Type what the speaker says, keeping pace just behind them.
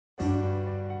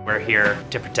We're here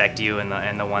to protect you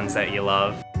and the ones that you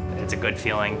love. It's a good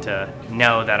feeling to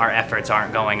know that our efforts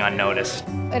aren't going unnoticed.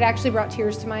 It actually brought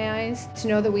tears to my eyes to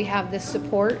know that we have this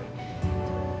support.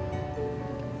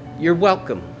 You're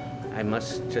welcome. I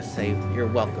must just say you're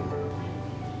welcome.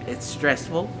 It's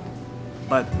stressful,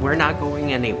 but we're not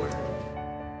going anywhere.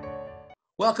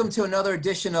 Welcome to another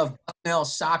edition of Bucknell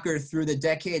Soccer Through the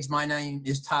Decades. My name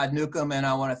is Todd Newcomb, and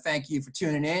I want to thank you for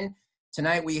tuning in.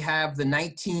 Tonight we have the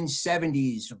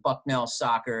 1970s of Bucknell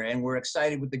Soccer, and we're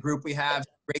excited with the group we have.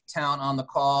 Great talent on the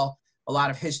call, a lot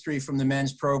of history from the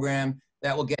men's program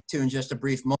that we'll get to in just a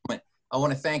brief moment. I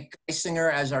want to thank Geisinger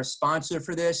as our sponsor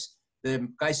for this. The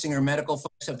Geisinger medical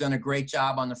folks have done a great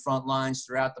job on the front lines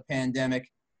throughout the pandemic,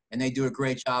 and they do a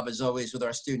great job, as always, with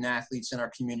our student athletes in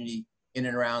our community in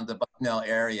and around the Bucknell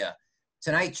area.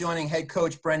 Tonight, joining head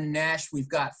coach Brendan Nash, we've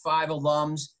got 5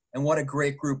 alums, and what a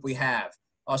great group we have.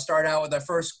 I'll start out with our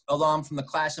first alum from the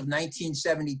class of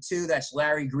 1972. That's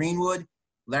Larry Greenwood.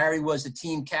 Larry was the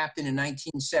team captain in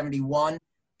 1971.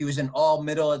 He was an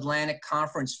all-Middle Atlantic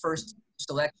Conference first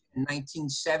selection in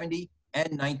 1970 and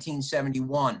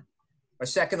 1971. Our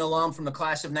second alum from the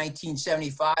class of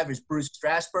 1975 is Bruce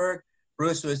Strasburg.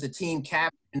 Bruce was the team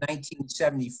captain in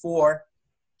 1974.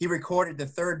 He recorded the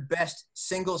third best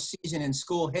single season in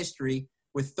school history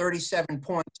with 37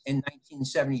 points in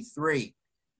 1973.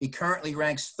 He currently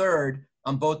ranks third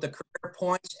on both the career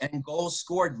points and goals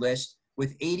scored list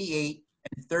with 88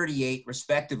 and 38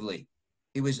 respectively.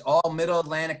 He was all Middle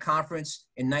Atlantic Conference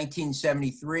in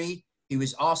 1973. He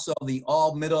was also the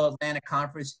all Middle Atlantic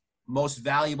Conference most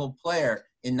valuable player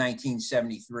in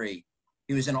 1973.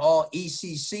 He was an all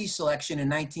ECC selection in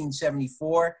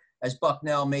 1974 as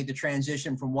Bucknell made the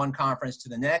transition from one conference to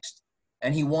the next,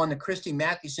 and he won the Christy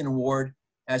Mathewson Award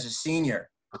as a senior.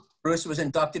 Bruce was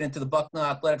inducted into the Bucknell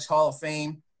Athletics Hall of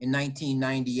Fame in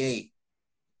 1998.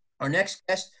 Our next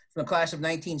guest from the class of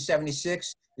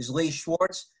 1976 is Lee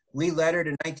Schwartz. Lee lettered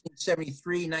in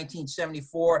 1973,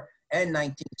 1974, and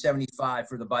 1975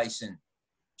 for the Bison.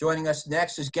 Joining us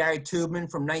next is Gary Tubman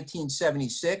from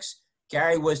 1976.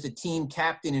 Gary was the team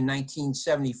captain in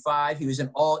 1975. He was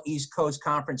an all East Coast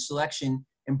Conference selection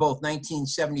in both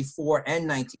 1974 and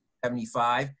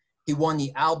 1975. He won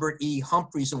the Albert E.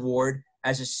 Humphreys Award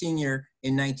as a senior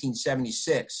in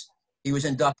 1976. He was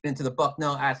inducted into the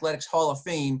Bucknell Athletics Hall of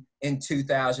Fame in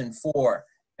 2004.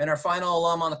 And our final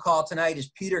alum on the call tonight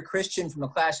is Peter Christian from the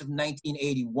class of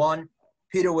 1981.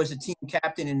 Peter was the team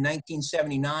captain in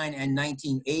 1979 and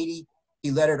 1980. He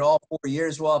lettered all 4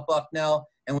 years while at Bucknell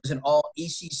and was an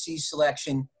all-ECC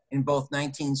selection in both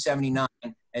 1979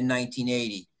 and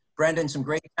 1980. Brendan, some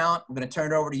great talent. I'm going to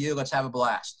turn it over to you. Let's have a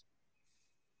blast.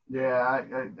 Yeah,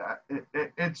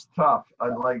 it's tough.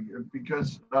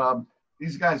 Because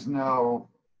these guys know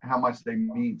how much they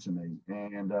mean to me.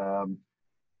 And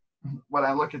when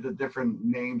I look at the different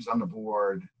names on the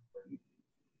board,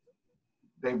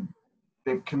 they've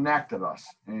connected us.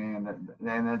 And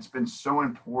it's been so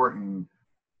important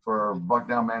for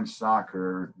Bucknell men's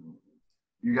soccer.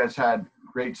 You guys had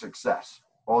great success.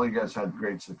 All you guys had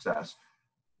great success.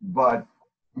 But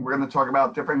we're going to talk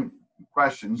about different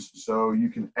questions so you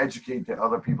can educate the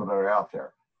other people that are out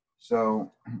there.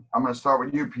 So I'm going to start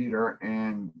with you, Peter,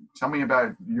 and tell me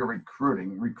about your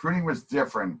recruiting. Recruiting was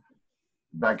different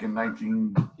back in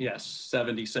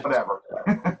 76. Whatever.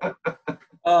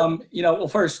 Well,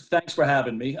 first, thanks for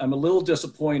having me. I'm a little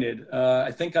disappointed.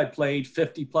 I think I played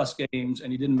 50-plus games,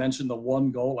 and you didn't mention the one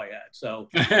goal I had. So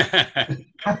put that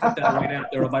right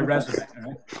out there on my resume.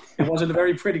 Right? It wasn't a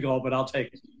very pretty goal, but I'll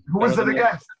take it. Who was it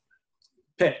against?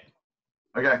 Pitt.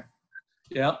 Okay.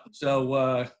 Yeah.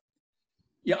 So,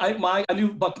 I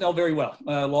knew Bucknell very well.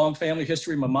 Long family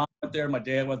history. My mom went there. My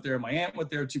dad went there. My aunt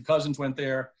went there. 2 cousins went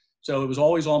there. So it was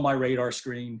always on my radar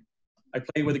screen. I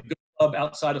played with a good club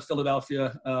outside of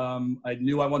Philadelphia. I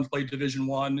knew I wanted to play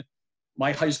Division I.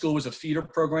 My high school was a feeder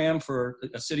program for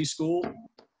a city school,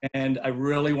 and I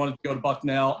really wanted to go to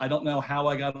Bucknell. I don't know how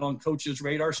I got on Coach's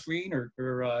radar screen or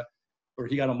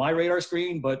he got on my radar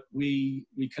screen, but we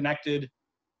connected.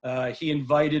 He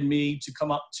invited me to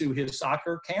come up to his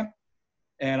soccer camp,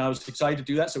 and I was excited to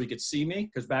do that so he could see me,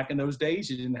 because back in those days,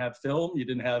 you didn't have film, you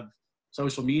didn't have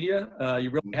social media. You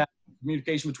really had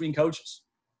communication between coaches.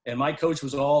 And my coach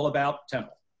was all about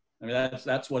Temple. I mean,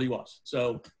 that's what he was.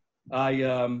 So I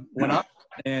went up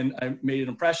and I made an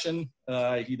impression.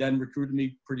 He then recruited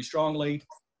me pretty strongly.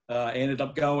 I ended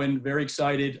up going, very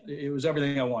excited. It was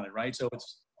everything I wanted, right? So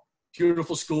it's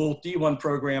beautiful school, D1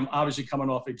 program, obviously coming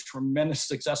off a tremendous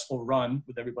successful run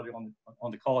with everybody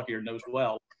on the call here knows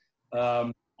well.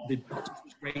 The distance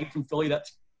was great from Philly, that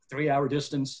 3-hour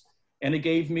distance. and it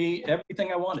gave me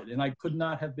everything I wanted, and I could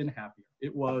not have been happier.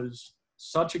 It was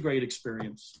such a great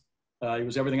experience. It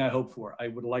was everything I hoped for. I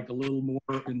would have liked a little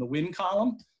more in the win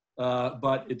column,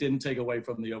 but it didn't take away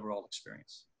from the overall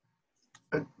experience.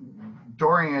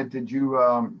 During it, did you,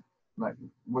 like,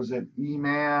 was it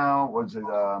email? Was it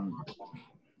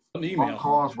phone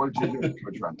calls? What did you do,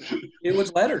 Coach Ron? It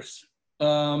was letters.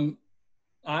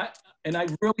 I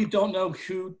really don't know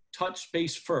who touched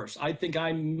base first. I think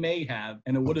I may have,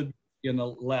 and it would have been a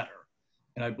letter.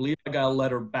 And I believe I got a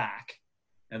letter back.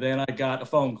 And then I got a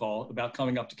phone call about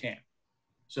coming up to camp.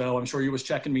 So I'm sure he was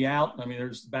checking me out. I mean,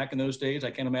 there's back in those days,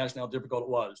 I can't imagine how difficult it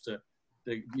was to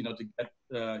get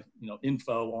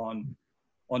info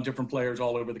on different players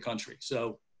all over the country.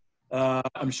 So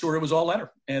I'm sure it was all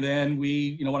letter. And then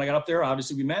we, when I got up there,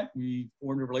 obviously we met, we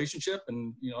formed a relationship,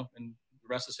 and and the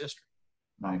rest is history.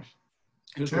 Nice.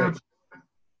 It was great.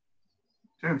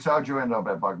 Tubes, how'd you end up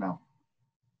at Bucknell?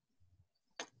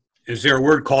 Is there a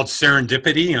word called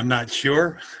serendipity? I'm not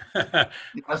sure.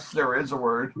 Yes, there is a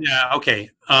word. Yeah,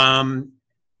 okay. I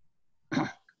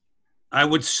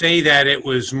would say that it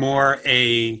was more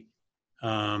a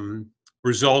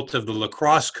result of the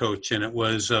lacrosse coach, and it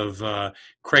was of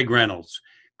Craig Reynolds.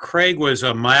 Craig was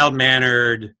a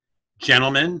mild-mannered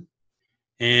gentleman,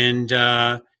 and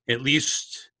at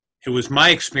least it was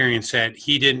my experience that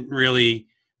he didn't really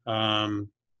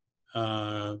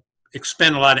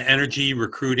expend a lot of energy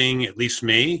recruiting, at least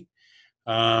me.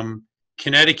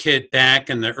 Connecticut back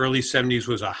in the early 70s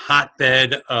was a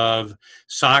hotbed of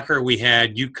soccer. We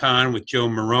had UConn with Joe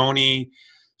Maroney,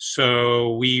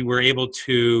 so we were able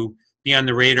to be on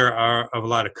the radar of a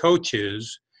lot of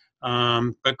coaches.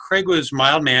 But Craig was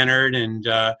mild-mannered, and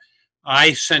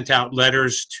I sent out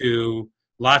letters to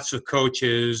lots of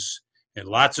coaches at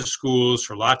lots of schools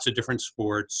for lots of different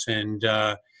sports. And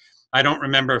I don't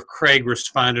remember if Craig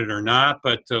responded or not,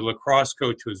 but the lacrosse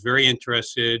coach was very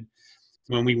interested.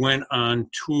 When we went on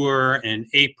tour in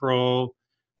April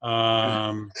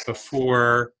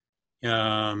before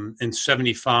in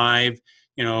 75,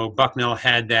 Bucknell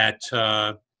had that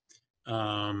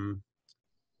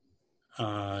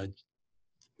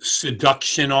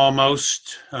seduction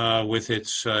almost with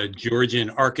its Georgian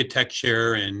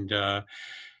architecture, and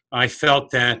I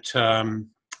felt that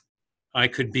I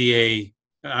could be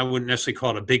I wouldn't necessarily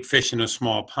call it a big fish in a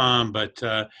small pond, but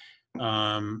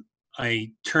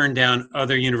I turned down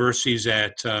other universities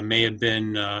that may have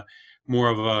been more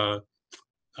of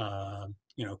a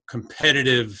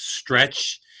competitive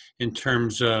stretch in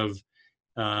terms of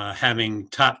having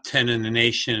top 10 in the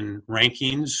nation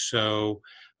rankings. So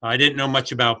I didn't know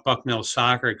much about Bucknell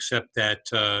soccer except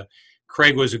that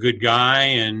Craig was a good guy,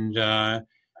 and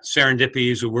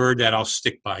serendipity is a word that I'll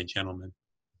stick by, gentlemen.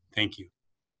 Thank you.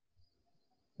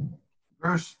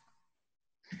 Bruce?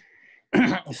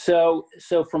 So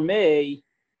for me,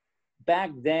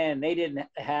 back then, they didn't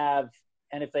have,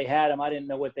 and if they had them, I didn't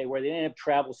know what they were. They didn't have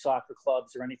travel soccer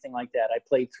clubs or anything like that. I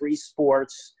played 3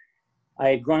 sports. I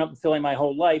had grown up in Philly my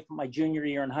whole life. My junior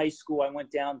year in high school, I went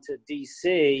down to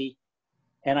D.C.,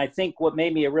 and I think what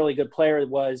made me a really good player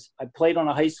was I played on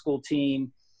a high school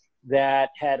team that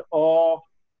had all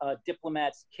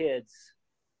diplomats' kids,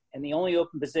 and the only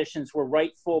open positions were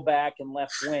right fullback and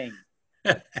left wing.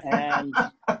 And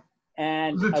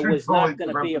I was not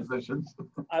going to be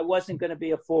I wasn't going to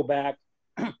be a fullback.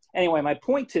 Anyway, my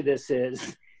point to this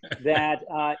is that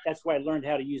that's why I learned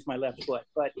how to use my left foot.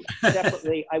 But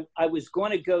separately, I was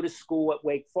going to go to school at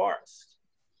Wake Forest,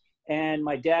 and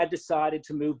my dad decided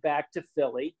to move back to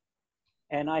Philly.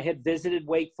 And I had visited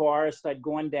Wake Forest. I'd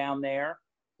gone down there,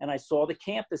 and I saw the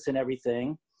campus and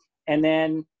everything. And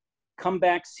then come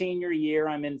back senior year,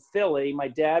 I'm in Philly. My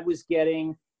dad was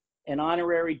getting an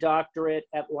honorary doctorate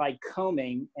at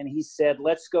Lycoming, and he said,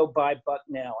 let's go by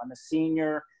Bucknell. I'm a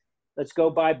senior, let's go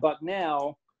by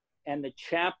Bucknell. And the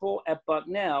chapel at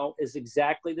Bucknell is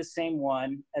exactly the same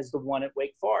one as the one at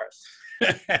Wake Forest.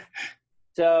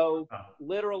 So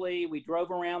literally, we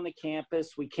drove around the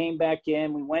campus, we came back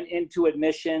in, we went into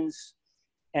admissions,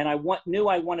 and I knew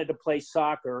I wanted to play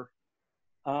soccer.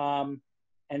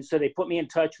 And so they put me in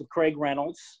touch with Craig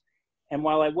Reynolds. And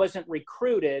while I wasn't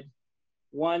recruited,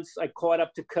 once I caught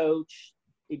up to coach,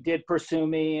 he did pursue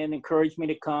me and encouraged me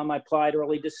to come. I applied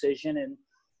early decision,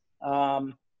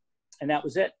 and that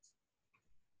was it.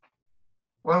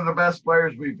 One of the best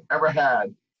players we've ever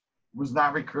had was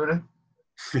not recruited.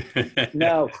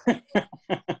 No.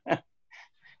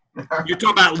 You're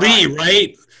talking about Lee,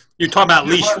 right? You're talking about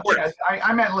Lee Schwartz.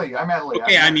 I meant Lee.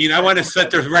 Okay, I want to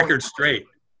set the record straight.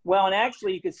 Well, and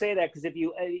actually, you could say that because if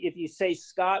you say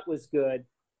Scott was good,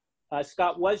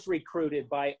 Scott was recruited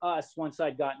by us once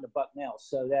I'd gotten to Bucknell,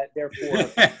 so that therefore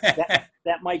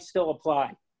that might still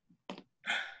apply.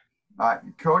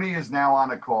 Cody is now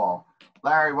on a call.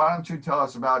 Larry, why don't you tell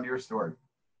us about your story?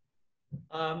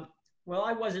 Well,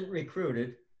 I wasn't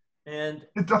recruited, and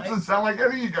it doesn't sound like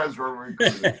any of you guys were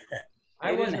recruited.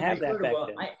 I wasn't recruited. Well,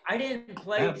 I didn't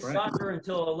play soccer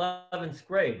until 11th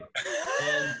grade,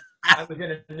 and I was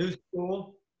in a new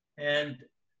school, and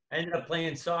I ended up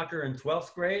playing soccer in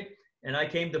 12th grade, and I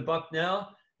came to Bucknell,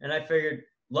 and I figured,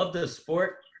 love the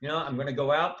sport, you know, I'm going to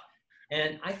go out,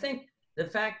 and I think the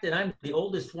fact that I'm the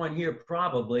oldest one here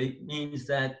probably means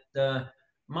that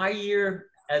my year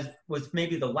was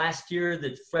maybe the last year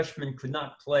that freshmen could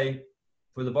not play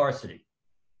for the varsity.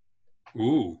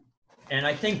 Ooh. And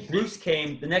I think Bruce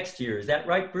came the next year. Is that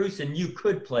right, Bruce? And you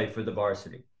could play for the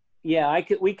varsity. Yeah, I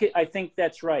think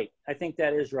that's right. I think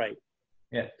that is right.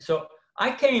 Yeah. So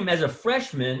I came as a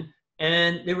freshman,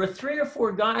 and there were 3 or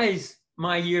 4 guys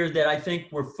my year that I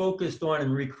think were focused on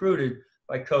and recruited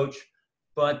by Coach.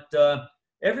 But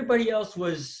everybody else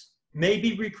was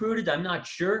maybe recruited. I'm not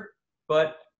sure.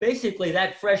 But basically,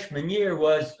 that freshman year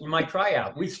was my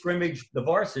tryout. We scrimmaged the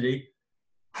varsity,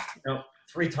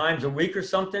 3 times a week or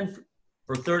something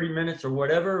for 30 minutes or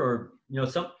whatever, or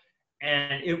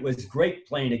and it was great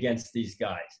playing against these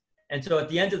guys. And so at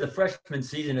the end of the freshman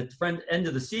season, at the end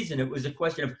of the season, it was a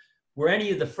question of, were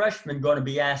any of the freshmen going to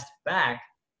be asked back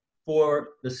for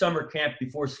the summer camp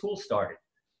before school started?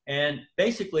 And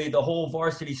basically the whole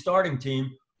varsity starting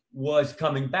team was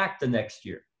coming back the next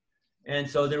year. And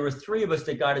so there were 3 of us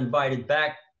that got invited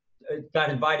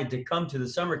to come to the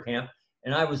summer camp.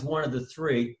 And I was one of the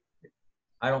 3.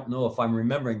 I don't know if I'm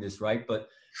remembering this right, but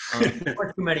there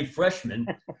weren't too many freshmen.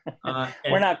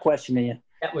 We're not questioning you.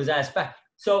 That was asked back.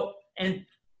 So, and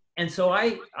so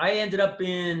I ended up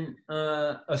being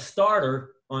a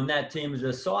starter on that team as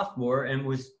a sophomore and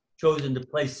was chosen to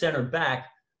play center back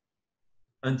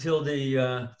until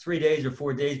the 3 days or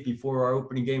 4 days before our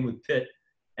opening game with Pitt,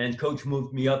 and Coach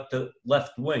moved me up to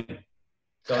left wing.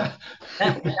 So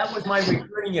that was my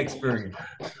recruiting experience.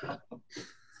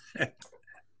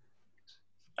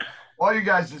 Well, you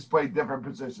guys just played different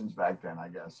positions back then, I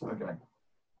guess. Okay.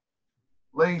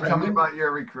 Lee, tell me about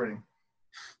your recruiting.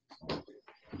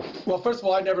 Well, first of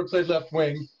all, I never played left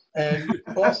wing. And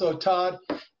also, Todd,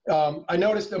 I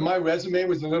noticed that my resume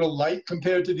was a little light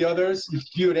compared to the others. If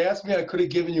you had asked me, I could have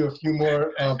given you a few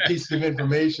more pieces of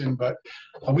information, but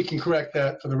we can correct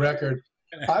that for the record.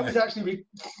 I was actually,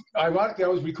 ironically, I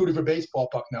was recruited for baseball,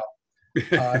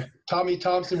 Bucknell. Tommy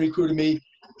Thompson recruited me,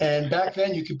 and back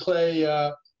then you could play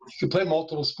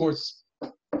multiple sports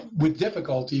with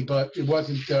difficulty, but it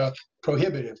wasn't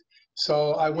prohibitive.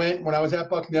 So I went, when I was at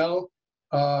Bucknell,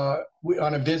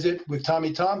 on a visit with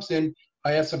Tommy Thompson.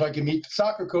 I asked if I could meet the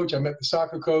soccer coach. I met the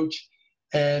soccer coach,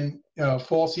 and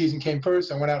fall season came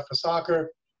first. I went out for soccer,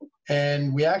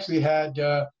 and we actually had,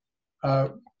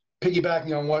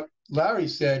 piggybacking on what Larry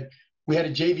said, we had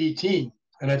a JV team.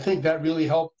 And I think that really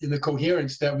helped in the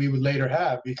coherence that we would later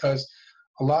have, because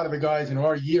a lot of the guys in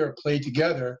our year played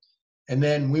together, and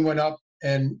then we went up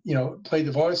and played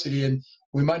the varsity, and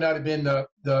we might not have been the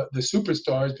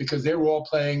superstars because they were all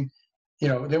playing,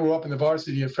 they were up in the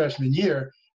varsity at freshman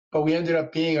year, but we ended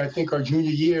up being, I think our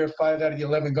junior year, 5 out of the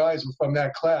 11 guys were from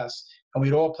that class, and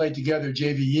we'd all played together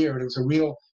JV year, and it was a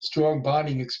real strong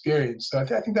bonding experience. So I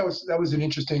think that was an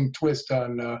interesting twist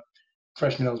on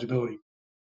freshman eligibility.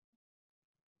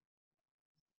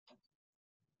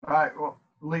 All right, well,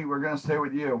 Lee, we're going to stay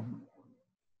with you.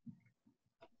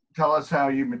 Tell us how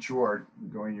you matured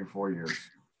during your 4 years,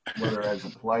 whether as a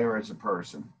player or as a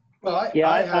person. Well,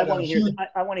 I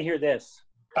want to hear this.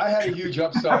 I had a huge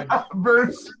upside.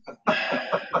 Bruce.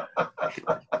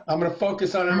 I'm going to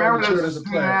focus on remember there's a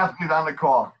student athlete on the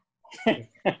call.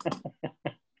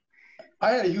 I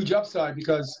had a huge upside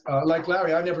because, like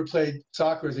Larry, I never played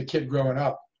soccer as a kid growing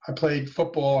up. I played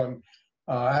football and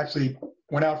actually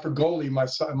went out for goalie my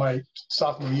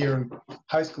sophomore year in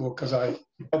high school because I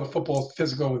love a football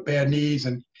physical with bad knees.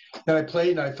 And then I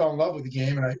played and I fell in love with the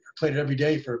game, and I played it every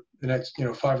day for the next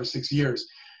 5 or 6 years.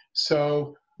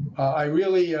 So I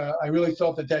really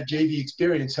felt that JV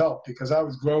experience helped because I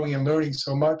was growing and learning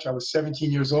so much. I was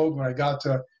 17 years old when I got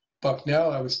to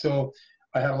Bucknell.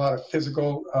 I had a lot of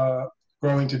physical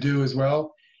growing to do as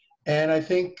well. And I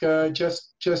think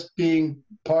just being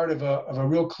part of a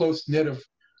real close knit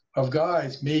of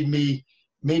guys made me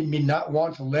not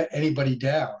want to let anybody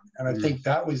down. And I think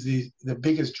that was the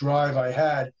biggest drive I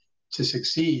had to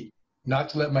succeed, not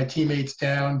to let my teammates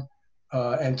down,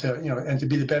 and to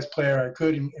be the best player I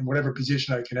could in whatever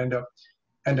position I could end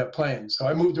up playing. So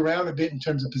I moved around a bit in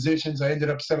terms of positions. I ended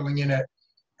up settling in at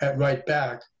at right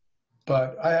back,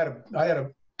 but I had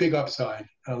a big upside.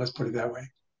 Let's put it that way.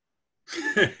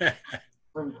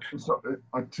 So,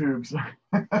 Tubes.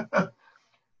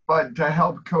 But to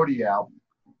help Cody out,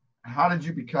 how did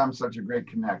you become such a great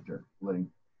connector, Lee?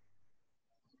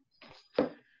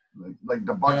 Like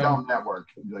the Buckdown Network,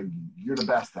 like you're the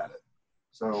best at it.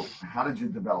 So how did you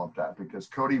develop that? Because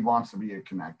Cody wants to be a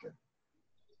connector.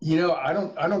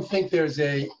 I don't think there's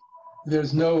no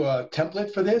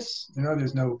template for this.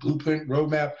 There's no blueprint,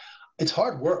 roadmap. It's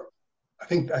hard work. I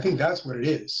think that's what it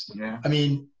is. Yeah. I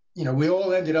mean, we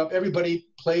all ended up, everybody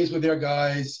plays with their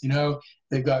guys,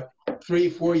 they've got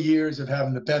 3-4 years of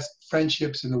having the best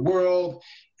friendships in the world,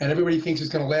 and everybody thinks it's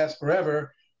going to last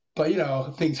forever. But,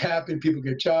 things happen, people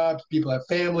get jobs, people have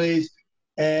families,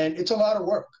 and it's a lot of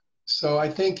work. So I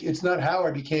think it's not how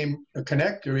I became a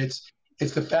connector. It's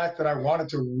the fact that I wanted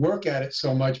to work at it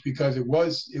so much because it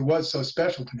was so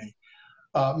special to me.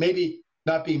 Maybe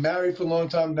not being married for a long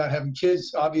time, not having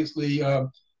kids, obviously,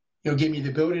 gave me the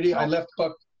ability. I left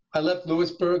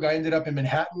Lewisburg. I ended up in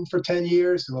Manhattan for 10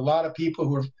 years. There were a lot of people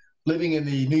who were living in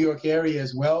the New York area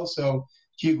as well. So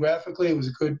geographically, it was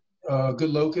a good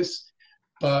locus.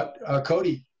 But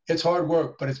Cody, it's hard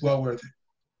work, but it's well worth it.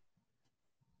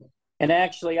 And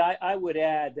actually, I would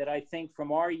add that I think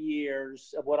from our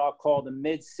years of what I'll call the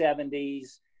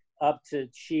mid-70s up to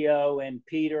Chio and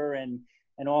Peter and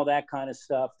all that kind of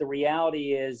stuff, the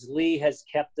reality is Lee has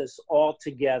kept us all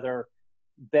together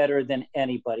better than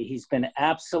anybody. He's been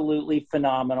absolutely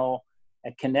phenomenal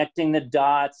at connecting the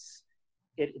dots.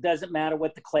 It doesn't matter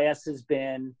what the class has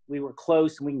been. We were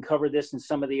close, and we can cover this in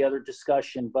some of the other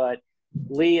discussion, but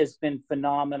Lee has been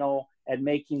phenomenal at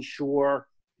making sure,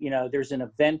 there's an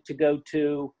event to go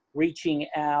to, reaching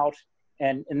out.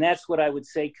 And that's what I would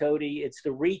say, Cody. It's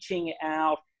the reaching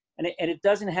out. And it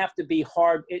doesn't have to be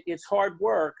hard. It's hard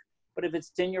work, but if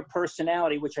it's in your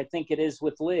personality, which I think it is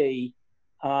with Lee,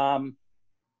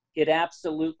 it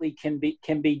absolutely can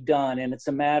be done. And it's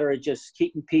a matter of just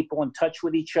keeping people in touch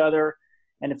with each other.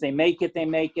 And if they make it, they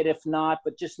make it. If not,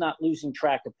 but just not losing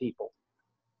track of people.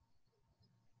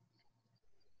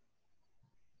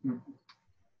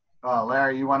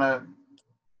 Larry, you want to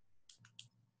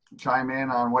chime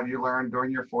in on what you learned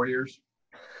during your 4 years?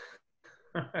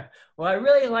 Well, I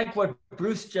really like what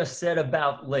Bruce just said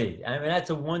about Lee. I mean, that's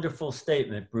a wonderful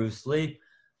statement, Bruce. Lee,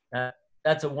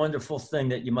 that's a wonderful thing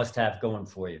that you must have going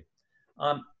for you.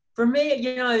 For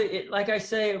me, like I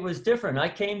say, it was different. I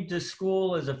came to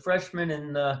school as a freshman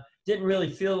and didn't really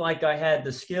feel like I had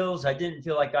the skills. I didn't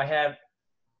feel like I had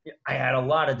a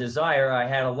lot of desire. I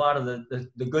had a lot of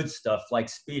the good stuff like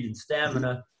speed and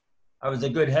stamina. I was a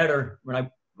good header when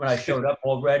I showed up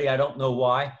already. I don't know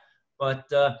why, but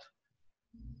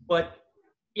like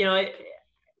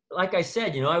I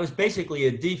said, I was basically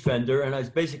a defender, and I was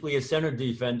basically a center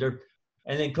defender,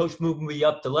 and then coach moved me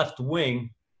up to left wing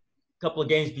a couple of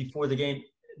games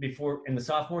before in the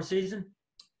sophomore season,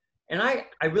 and I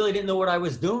really didn't know what I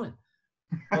was doing.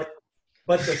 But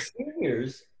the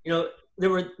seniors, there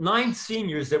were 9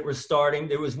 seniors that were starting.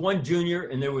 There was 1 junior,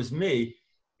 and there was me.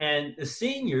 And the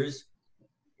seniors,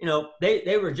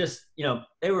 they were just,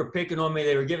 they were picking on me.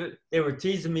 They were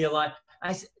teasing me a lot.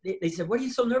 They said, "What are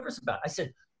you so nervous about?" I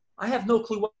said, "I have no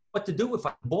clue what to do if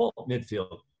I ball at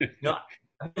midfield.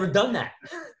 I've never done that."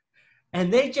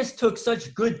 And they just took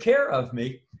such good care of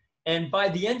me. And by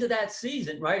the end of that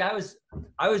season, right, I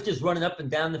was just running up and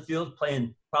down the field,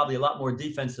 playing probably a lot more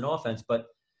defense than offense, but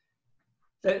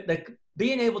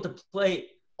being able to play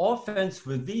offense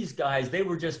with these guys, they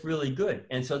were just really good.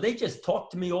 And so they just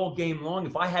talked to me all game long.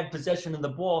 If I had possession of the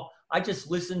ball, I just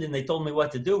listened and they told me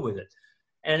what to do with it.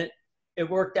 And it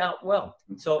worked out well.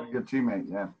 So good teammate,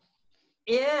 yeah.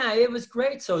 Yeah, it was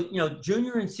great. So,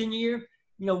 junior and senior year,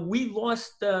 we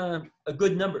lost a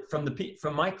good number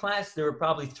from my class. There were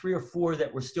probably 3 or 4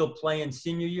 that were still playing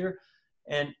senior year.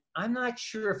 And I'm not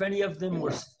sure if any of them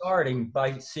were starting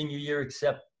by senior year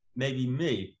except maybe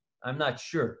me. I'm not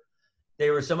sure.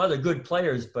 There were some other good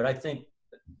players, but I think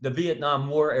the Vietnam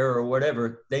War era or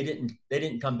whatever, they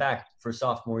didn't come back for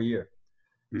sophomore year.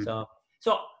 So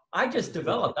I just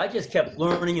developed. I just kept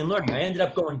learning and learning. I ended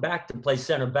up going back to play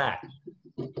center back,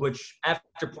 which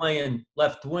after playing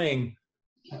left wing,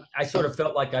 I sort of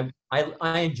felt like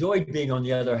I enjoyed being on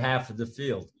the other half of the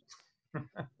field.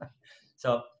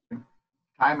 So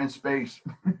time and space.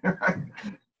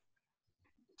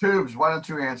 Tubes, why don't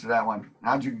you answer that one?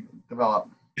 How'd you develop?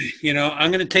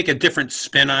 I'm going to take a different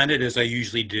spin on it as I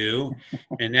usually do.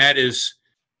 And that is,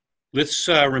 let's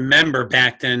remember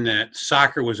back then that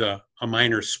soccer was a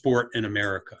minor sport in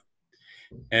America.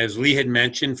 As Lee had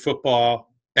mentioned,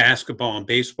 football, basketball, and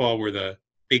baseball were the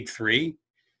big 3.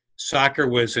 Soccer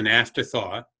was an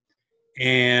afterthought.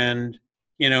 And,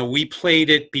 we played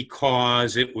it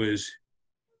because it was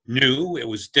new, it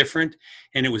was different,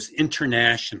 and it was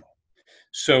international.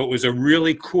 So it was a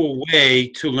really cool way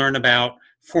to learn about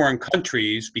foreign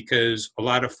countries because a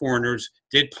lot of foreigners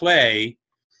did play,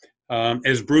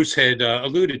 as Bruce had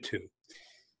alluded to.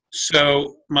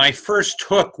 So my first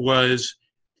hook was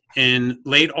in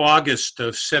late August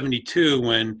of '72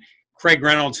 when Craig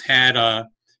Reynolds had a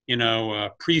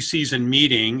preseason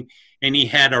meeting, and he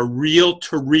had a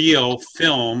reel-to-reel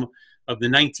film of the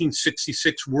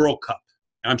 1966 World Cup.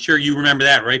 I'm sure you remember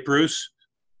that, right, Bruce?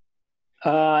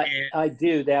 I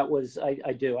do. That was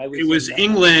I do. It was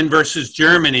England versus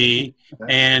Germany,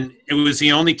 and it was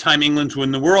the only time England's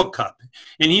won the World Cup.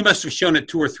 And he must have shown it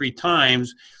 2 or 3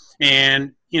 times.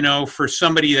 And, for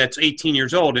somebody that's 18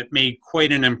 years old, it made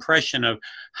quite an impression of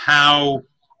how,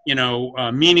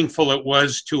 meaningful it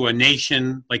was to a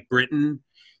nation like Britain,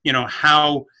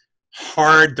 how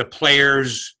hard the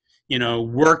players,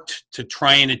 worked to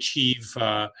try and achieve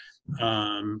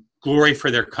glory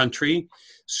for their country.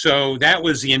 So that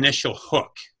was the initial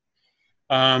hook.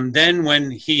 Then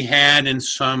when he had in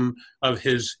some of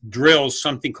his drills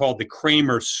something called the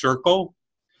Kramer Circle,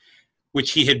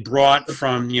 which he had brought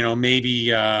from,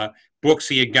 maybe books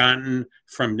he had gotten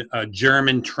from a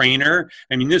German trainer.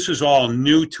 I mean, this was all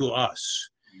new to us.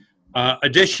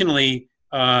 Additionally,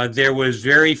 there was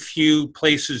very few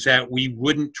places that we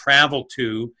wouldn't travel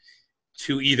to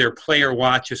either play or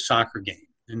watch a soccer game.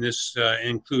 And this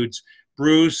includes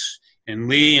Bruce and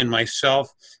Lee and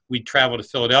myself. We'd travel to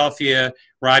Philadelphia.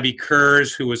 Robbie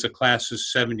Kurz, who was a class of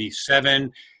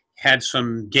 '77, had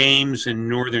some games in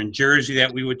northern Jersey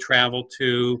that we would travel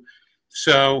to.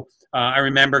 So I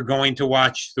remember going to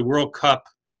watch the World Cup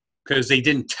because they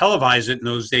didn't televise it in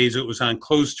those days. It was on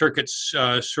closed circuit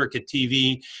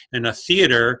TV in a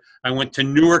theater. I went to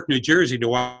Newark, New Jersey to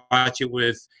watch it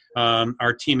with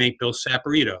our teammate Bill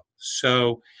Saporito.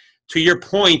 So to your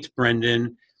point,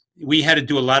 Brendan, we had to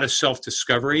do a lot of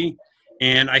self-discovery.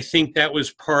 And I think that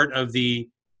was part of the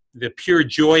pure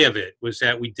joy of it, was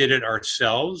that we did it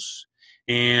ourselves.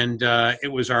 And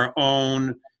it was our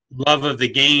own love of the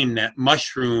game that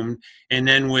mushroomed. And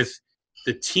then with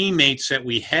the teammates that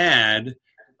we had,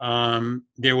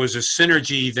 there was a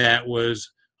synergy that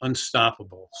was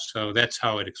unstoppable. So that's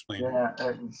how I'd explain it. Yeah,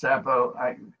 Sapo,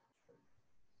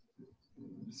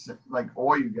 like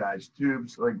all you guys,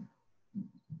 Tubes, like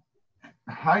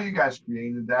how you guys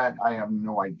created that, I have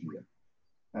no idea.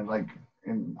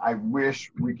 And I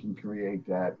wish we can create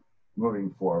that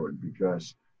moving forward,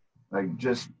 because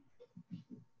just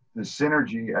the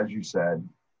synergy, as you said,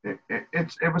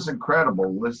 it was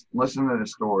incredible. Listen to the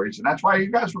stories, and that's why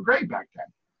you guys were great back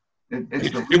then.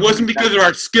 It wasn't because of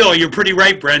our skill. You're pretty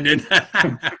right, Brendan.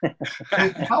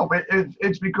 No, but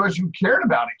it's because you cared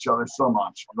about each other so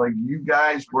much. Like, you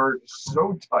guys were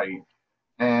so tight,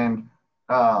 and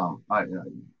I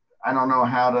don't know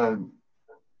how to.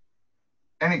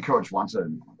 Any coach wants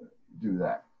to do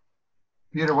that.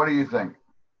 Peter, what do you think?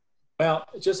 Well,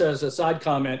 just as a side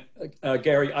comment,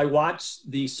 Gary, I watched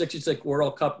the '66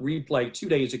 World Cup replay 2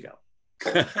 days ago.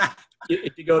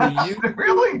 If you go to YouTube,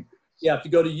 really? Yeah, if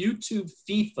you go to YouTube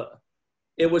FIFA,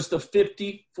 it was the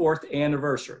 54th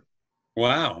anniversary.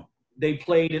 Wow. They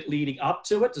played it leading up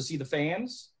to it to see the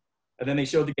fans, and then they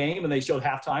showed the game, and they showed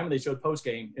halftime, and they showed post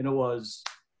game, and it was,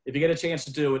 if you get a chance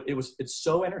to do it, it's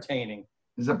so entertaining.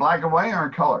 Is it black and white or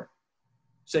in color?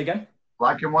 Say again?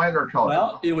 Black and white or color?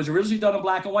 Well, it was originally done in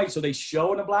black and white, so they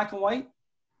show it in black and white,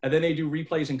 and then they do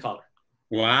replays in color.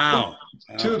 Wow.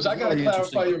 Tubes, I got to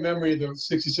clarify your memory of the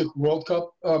 '66 World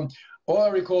Cup. All I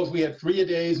recall is we had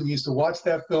 3-a-days, and we used to watch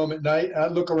that film at night.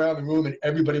 I'd look around the room, and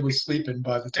everybody was sleeping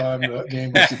by the time the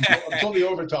game was until the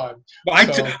overtime. Well,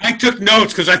 I took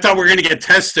notes because I thought we were going to get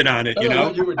tested on it, I don't know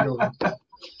what you were doing.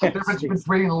 The difference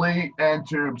between Lee and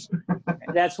Tubes.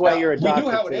 That's why you're a doctor. We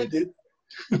knew how it ended.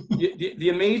 The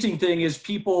amazing thing is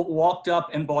people walked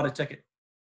up and bought a ticket.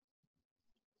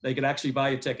 They could actually buy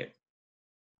a ticket.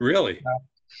 Really?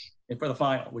 And for the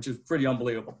final, which is pretty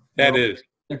unbelievable. That is.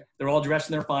 They're all dressed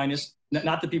in their finest.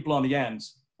 Not the people on the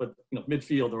ends, but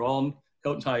midfield. They're all in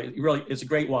coat and tie. Really, it's a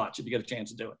great watch if you get a chance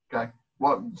to do it. Okay.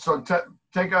 Well, so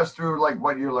take us through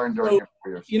what you learned during your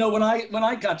careers. When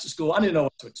I got to school, I didn't know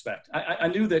what to expect. I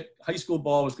knew that high school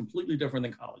ball was completely different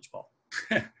than college ball.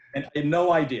 And I had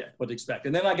no idea what to expect.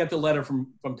 And then I got the letter from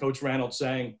Coach Reynolds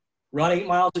saying, run 8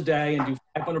 miles a day and do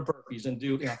 500 burpees and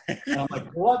do, and I'm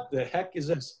like, what the heck is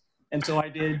this? And so I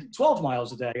did 12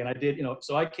 miles a day, and I did,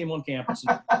 so I came on campus in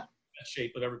the best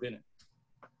shape I've ever been in.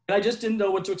 And I just didn't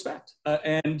know what to expect.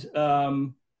 And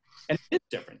And it's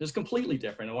different. It's completely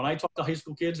different. And when I talk to high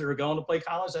school kids that are going to play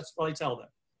college, that's what I tell them.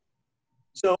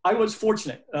 So I was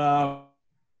fortunate. I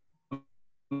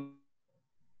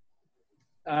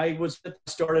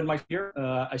started my year.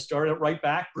 I started at right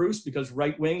back, Bruce, because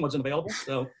right wing wasn't available.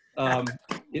 So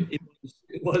it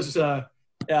was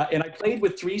and I played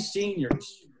with 3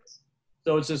 seniors.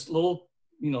 So it's this little,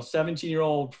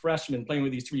 17-year-old freshman playing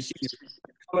with these 3 seniors,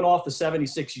 coming off the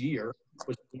 76 year,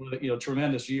 which was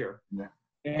tremendous year. Yeah.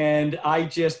 And I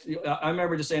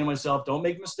remember just saying to myself, don't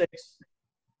make mistakes.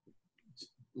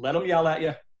 Let them yell at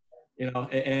you.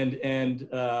 And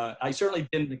I certainly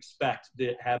didn't expect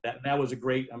to have that. And that was it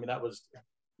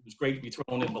was great to be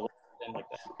thrown in the end like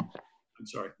that. I'm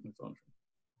sorry, my phone.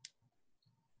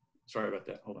 Sorry about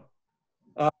that. Hold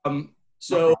on.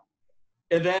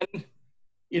 And then,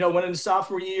 went into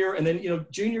sophomore year, and then,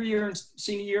 junior year and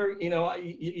senior year,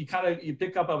 you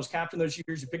pick up, I was captain those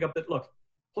years, you pick up that, look,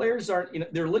 players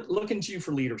aren't, they're looking to you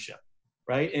for leadership,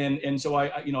 right? And so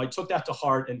I took that to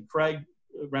heart, and Craig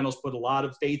Reynolds put a lot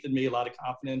of faith in me, a lot of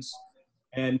confidence,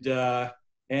 and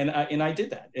I did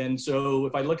that. And so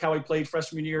if I look how I played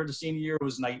freshman year to senior year, it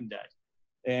was night and day.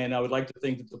 And I would like to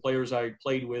think that the players I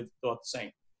played with thought the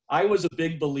same. I was a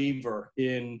big believer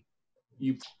in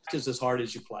you practice as hard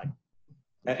as you play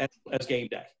as game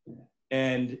day.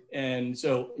 And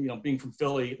so, being from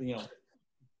Philly,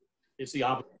 it's the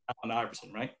opposite of Allen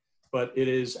Iverson, right? But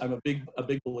I'm a big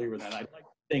believer in that. I'd like to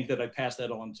think that I passed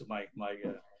that on to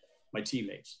my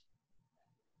teammates.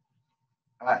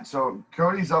 All right, so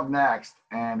Cody's up next,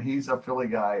 and he's a Philly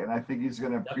guy, and I think he's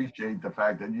going to appreciate the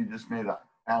fact that you just made an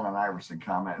Allen Iverson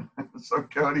comment. So,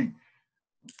 Cody,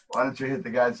 why don't you hit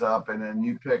the guys up, and then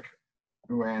you pick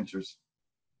who answers.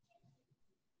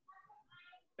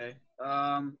 Okay.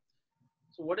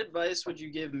 So what advice would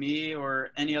you give me or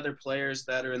any other players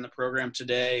that are in the program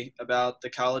today about the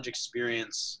college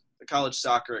experience, the college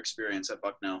soccer experience at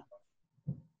Bucknell?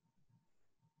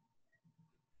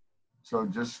 So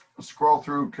just scroll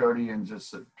through, Cody, and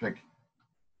just pick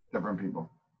different people.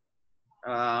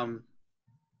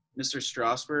 Mr.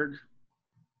 Strasburg.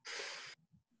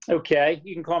 Okay,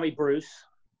 you can call me Bruce,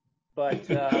 but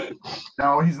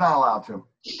no, he's not allowed to.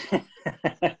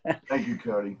 Thank you,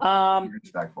 Cody.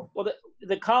 Respectful. Well,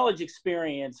 the college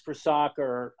experience for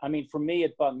soccer, for me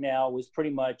at Bucknell was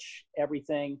pretty much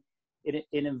everything. It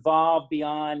involved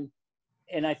beyond,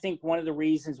 and I think one of the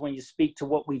reasons when you speak to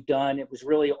what we've done, it was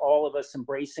really all of us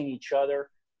embracing each other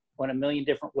in a million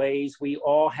different ways. We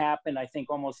all happened, I think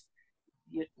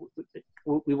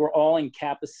we were all in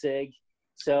Kappa Sig.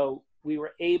 So we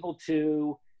were able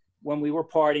to, when we were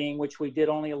partying, which we did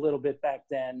only a little bit back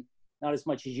then, not as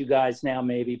much as you guys now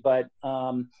maybe, but,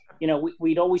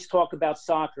 we'd always talk about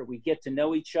soccer. We get to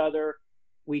know each other.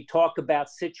 We talk about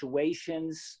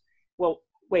situations. Well,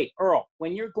 wait, Earl,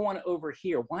 when you're going over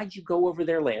here, why'd you go over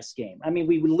there last game?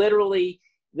 We literally,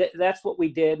 that's what we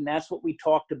did, and that's what we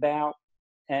talked about.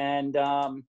 And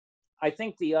I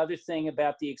think the other thing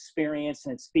about the experience,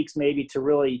 and it speaks maybe to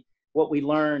really what we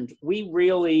learned, we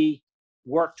really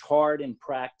worked hard in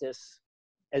practice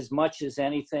as much as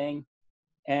anything.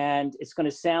 And it's going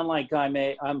to sound like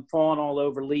I'm falling all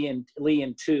over Lee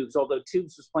and Tubes, although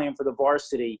Tubes was playing for the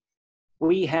varsity.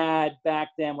 We had back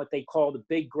then what they call the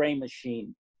big gray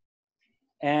machine.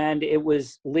 And it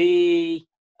was Lee,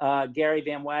 Gary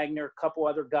Van Wagner, a couple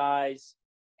other guys,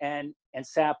 and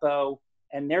Sapo.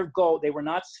 And their goal, they were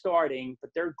not starting,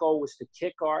 but their goal was to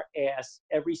kick our ass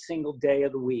every single day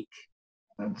of the week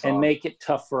and make it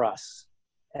tough for us.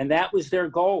 And that was their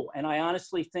goal. And I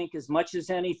honestly think as much as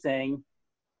anything,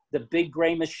 the big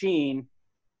gray machine,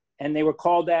 and they were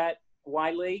called that,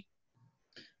 why, Lee?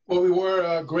 Well, we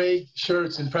wore gray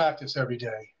shirts in practice every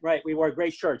day. Right, we wore gray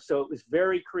shirts, so it was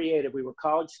very creative. We were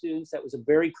college students. That was a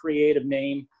very creative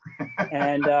name.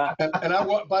 And and I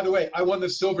won, by the way, I won the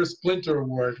Silver Splinter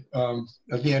Award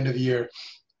at the end of the year.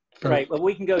 Right, well,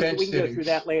 we can go through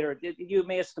that later. You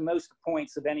missed the most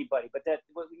points of anybody, but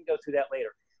we can go through that later.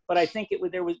 But I think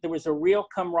there was a real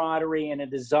camaraderie and a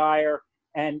desire.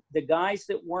 And the guys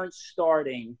that weren't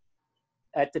starting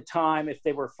at the time, if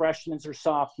they were freshmen or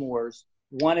sophomores,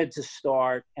 wanted to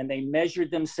start, and they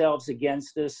measured themselves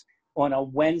against us on a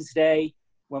Wednesday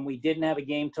when we didn't have a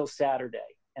game till Saturday.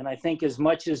 And I think as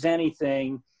much as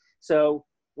anything, so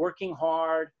working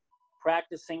hard,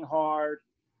 practicing hard,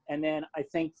 and then I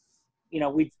think,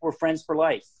 we're friends for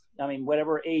life.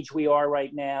 Whatever age we are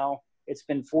right now, it's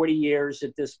been 40 years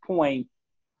at this point,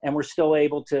 and we're still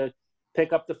able to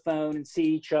pick up the phone and see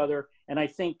each other. And I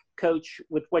think, Coach,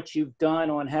 with what you've done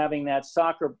on having that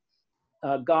soccer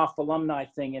golf alumni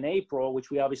thing in April, which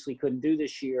we obviously couldn't do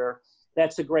this year,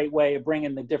 that's a great way of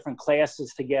bringing the different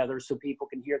classes together so people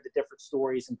can hear the different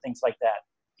stories and things like that.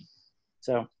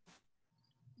 So I'm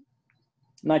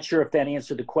not sure if that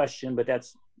answered the question, but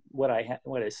that's what I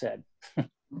said.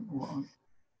 Well,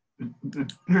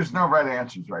 there's no right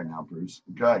answers right now, Bruce.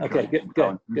 Go ahead. Okay,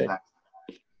 good. Next?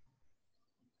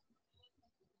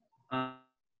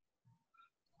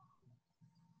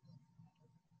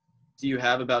 Do you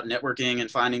have about networking and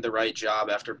finding the right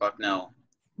job after Bucknell?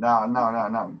 No.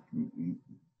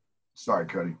 Sorry,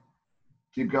 Cody.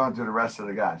 Keep going to the rest of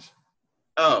the guys.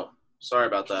 Oh, sorry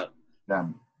about that. Yeah.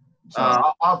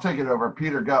 So I'll take it over.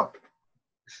 Peter, go.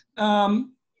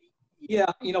 Yeah,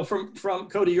 from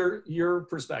Cody, your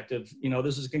perspective,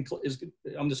 this is I'm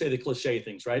going to say the cliche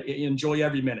things, right? You enjoy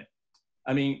every minute.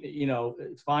 I mean,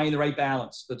 find the right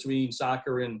balance between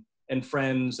soccer and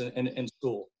friends and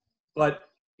school. But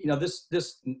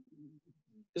this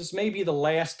may be the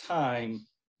last time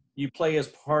you play as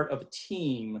part of a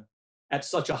team at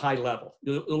such a high level.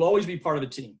 You'll always be part of a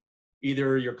team,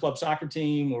 either your club soccer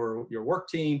team or your work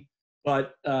team.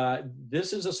 But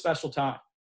this is a special time.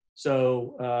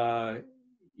 So,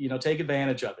 take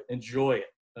advantage of it, enjoy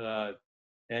it,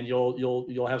 and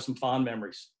you'll have some fond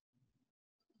memories.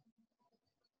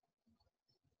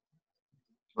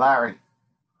 Larry.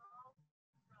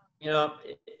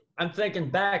 I'm thinking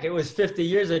back, it was 50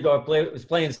 years ago I was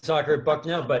playing soccer at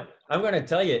Bucknell, but I'm going to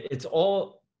tell you, it's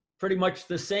all pretty much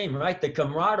the same, right? The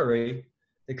camaraderie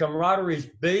is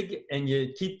big, and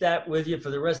you keep that with you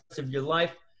for the rest of your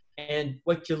life. And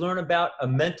what you learn about a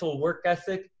mental work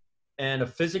ethic and a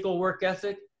physical work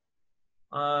ethic,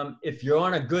 if you're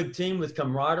on a good team with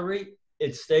camaraderie,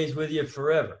 it stays with you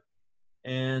forever.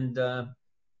 And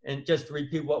just to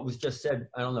repeat what was just said,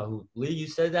 I don't know who, Lee, you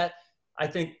said that? I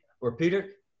think, or Peter,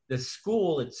 the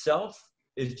school itself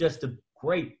is just a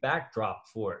great backdrop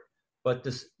for it. But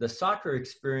the soccer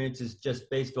experience is just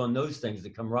based on those things, the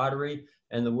camaraderie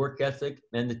and the work ethic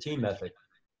and the team ethic.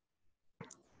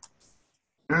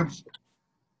 Oops.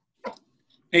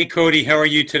 Hey, Cody, how are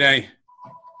you today?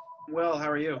 Well, how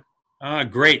are you?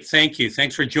 Great, thank you.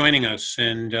 Thanks for joining us.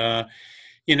 And,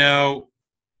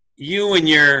 you and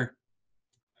your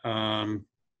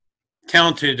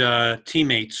talented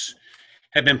teammates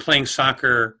have been playing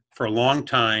soccer for a long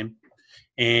time,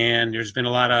 and there's been a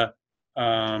lot of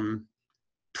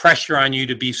pressure on you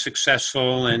to be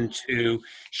successful and to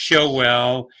show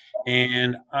well.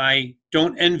 And I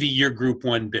don't envy your group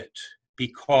one bit,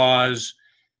 because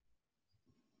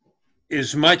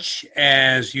as much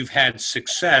as you've had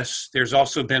success, there's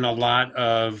also been a lot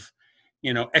of,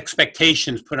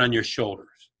 expectations put on your shoulders.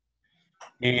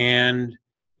 And,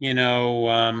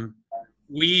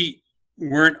 we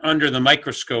weren't under the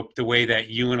microscope the way that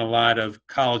you and a lot of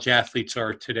college athletes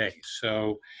are today.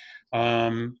 So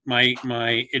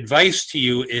my advice to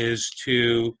you is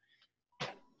to,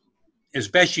 as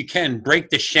best you can, break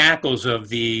the shackles of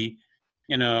the,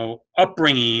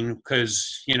 upbringing,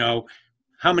 because,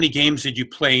 how many games did you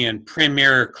play in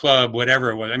Premier, club, whatever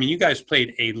it was? I mean, you guys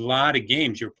played a lot of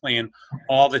games. You were playing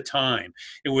all the time.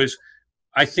 It was,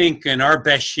 I think, in our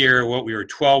best year, we were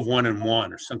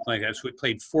 12-1-1 or something like that. So we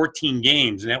played 14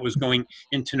 games, and that was going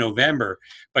into November.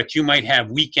 But you might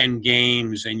have weekend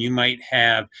games, and you might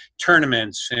have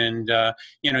tournaments, and,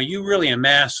 you really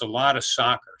amass a lot of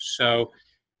soccer. So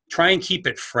try and keep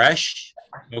it fresh,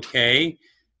 okay?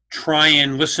 Try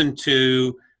and listen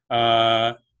to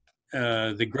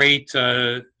the great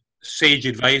sage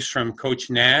advice from Coach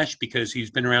Nash, because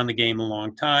he's been around the game a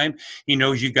long time. He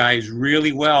knows you guys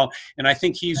really well. And I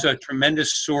think he's a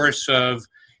tremendous source of,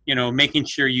 making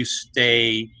sure you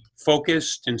stay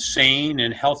focused and sane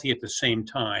and healthy at the same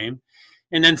time.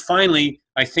 And then finally,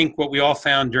 I think what we all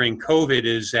found during COVID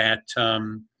is that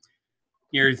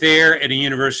you're there at a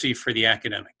university for the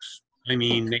academics. I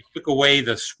mean, they took away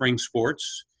the spring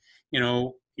sports,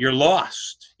 you're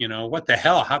lost. What the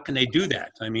hell? How can they do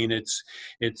that? I mean, it's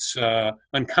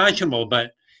unconscionable.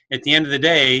 But at the end of the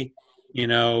day,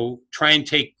 try and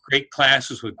take great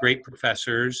classes with great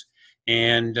professors.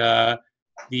 And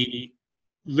the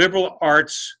liberal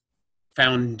arts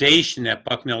foundation that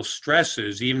Bucknell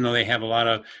stresses, even though they have a lot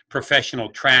of professional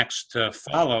tracks to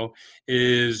follow,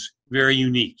 is very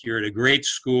unique. You're at a great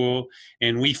school,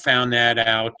 and we found that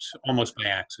out almost by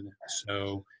accident.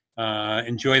 So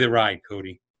enjoy the ride,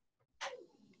 Cody.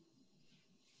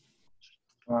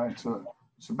 All right, so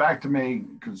back to me,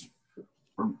 because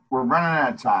we're running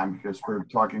out of time because we're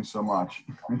talking so much.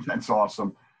 That's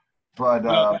awesome. But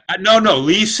no,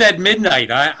 Lee said midnight.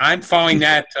 I'm following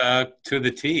that to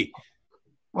the T.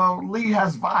 Well, Lee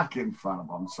has vodka in front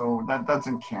of him, so that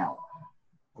doesn't count.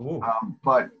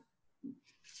 But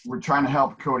we're trying to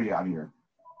help Cody out here.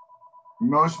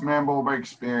 most memorable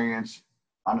experience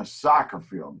on a soccer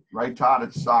field, right, Todd?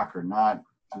 It's soccer, not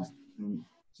just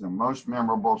it's the most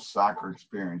memorable soccer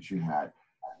experience you had.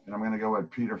 And I'm going to go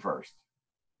with Peter first.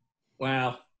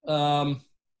 Wow. Well,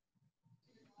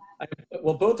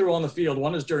 both are on the field.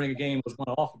 One is during a game, was one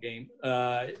off a game.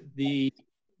 The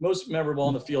most memorable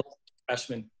on the field was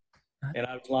freshman, and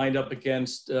I was lined up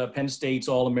against Penn State's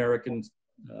All-American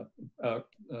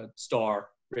star,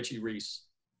 Richie Reese.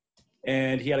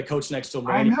 And he had a coach next to him.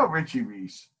 I know Richie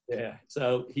Reese. Yeah,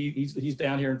 so he's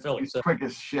down here in Philly. He's So quick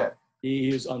as shit. he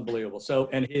is unbelievable. So,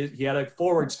 and he had a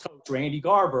forwards coach, Randy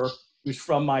Garber, who's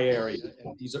from my area,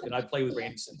 and I play with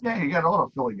Randy since. Yeah, you got all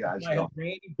the Philly guys.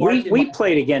 We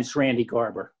played against Randy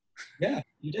Garber. Yeah,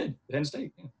 you did. Penn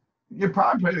State. Yeah. You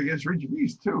probably played against Richie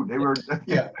Reese too. They were.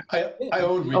 Yeah, I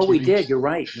owned Richie. Oh, we Reese. did. You're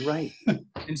right. You're right.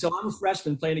 And so I'm a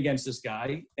freshman playing against this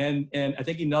guy, and I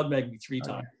think he nutmegged me 3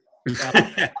 times.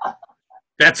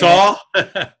 That's all?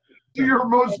 Your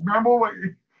most memorable.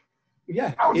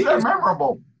 Yeah. How was that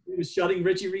memorable? He was shutting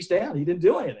Richie Reese down. He didn't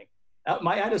do anything.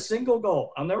 I had a single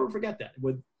goal. I'll never forget that.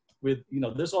 With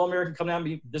this All-American coming at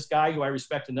me, this guy who I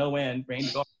respect to no end,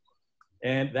 Randy Garber.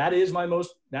 And that's my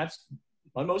most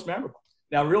memorable.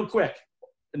 Now, real quick,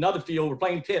 another field, we're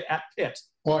playing Pitt at Pitt.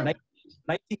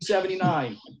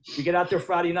 1979. We get out there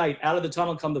Friday night. Out of the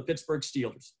tunnel come the Pittsburgh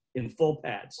Steelers in full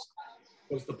pads.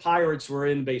 Because the Pirates were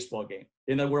in the baseball game,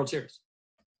 in the World Series.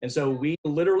 And so we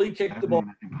literally kicked the ball.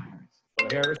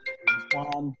 Harris,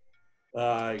 Swan,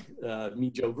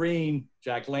 me, Joe Green,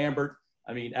 Jack Lambert.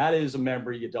 I mean, that is a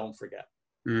memory you don't forget.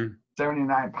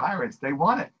 79 Pirates, they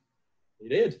won it. They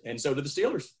did, and so did the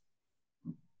Steelers.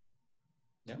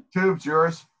 Yeah. Tubes,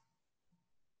 yours.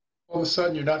 All of a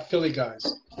sudden, you're not Philly guys.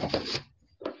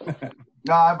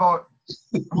 No, I bought.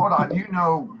 Hold on,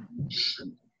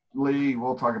 Lee.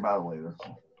 We'll talk about it later.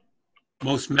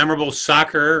 Most memorable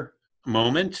soccer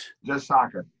moment? Just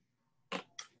soccer.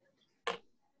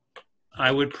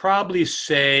 I would probably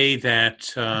say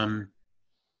that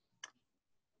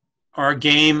our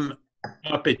game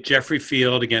up at Jeffrey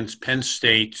Field against Penn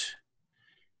State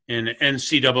in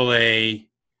NCAA,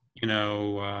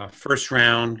 first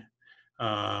round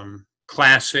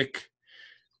classic,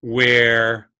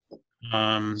 where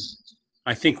I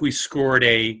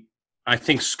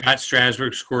think Scott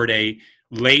Strasburg scored a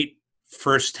late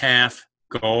first half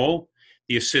goal.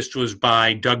 The assist was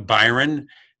by Doug Byron.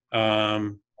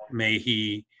 May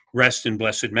he rest in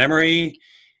blessed memory.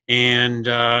 And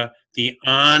the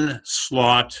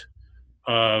onslaught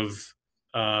of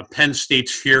Penn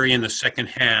State's fury in the second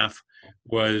half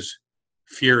was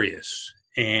furious.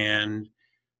 And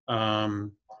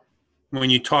when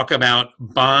you talk about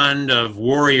bond of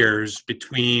warriors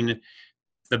between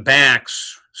the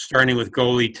backs, starting with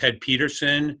goalie Ted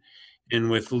Peterson and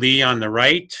with Lee on the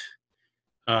right,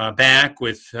 back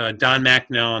with Don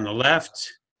McNell on the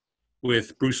left,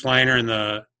 with Bruce Liner in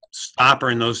the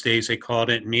stopper in those days, they called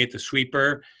it, and me at the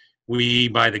sweeper. We,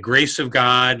 by the grace of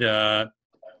God,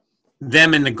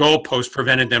 them in the goalpost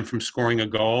prevented them from scoring a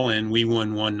goal, and we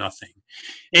won 1-0.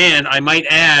 And I might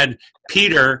add,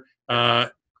 Peter,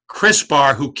 Chris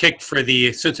Barr, who kicked for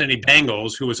the Cincinnati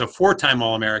Bengals, who was a 4-time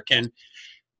All-American,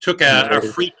 took a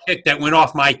free kick that went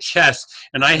off my chest,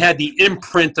 and I had the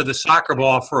imprint of the soccer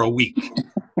ball for a week.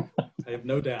 I have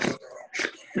no doubt.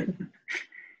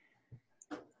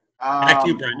 Back to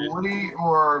you, Brendan. Lee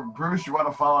or Bruce, you want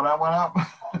to follow that one up?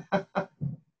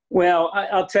 Well,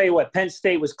 I'll tell you what, Penn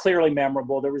State was clearly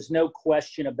memorable. There was no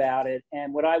question about it.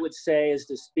 And what I would say is,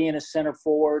 this being a center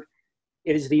forward,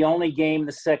 it is the only game in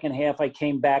the second half I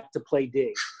came back to play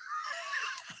D.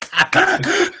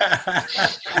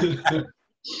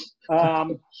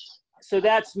 So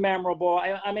that's memorable.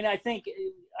 I mean, I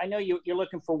know you're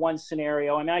looking for one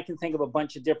scenario. I mean, I can think of a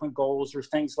bunch of different goals or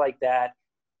things like that.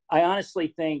 I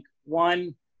honestly think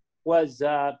one was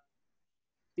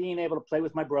being able to play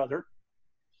with my brother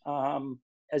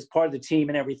as part of the team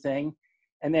and everything.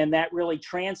 And then that really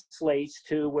translates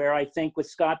to where I think with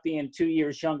Scott being 2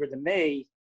 years younger than me,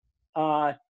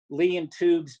 Lee and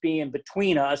Tubes being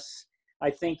between us, I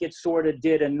think it sort of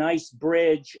did a nice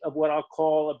bridge of what I'll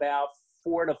call about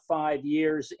 4 to 5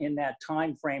 years in that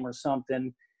time frame or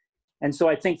something. And so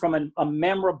I think from a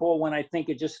memorable, when I think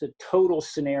of just a total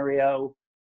scenario,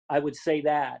 I would say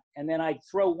that. And then I'd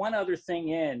throw one other thing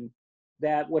in,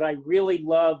 that what I really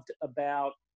loved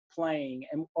about playing,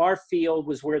 and our field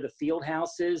was where the field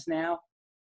house is now.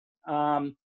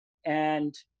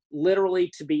 And literally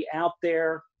to be out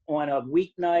there on a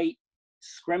weeknight,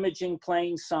 scrimmaging,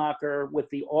 playing soccer with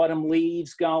the autumn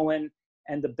leaves going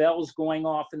and the bells going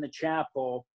off in the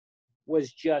chapel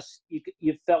was just,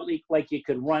 you felt like you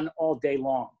could run all day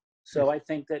long. So I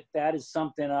think that that is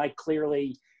something I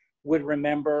clearly would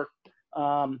remember.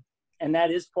 And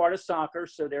that is part of soccer,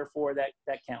 so therefore that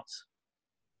counts.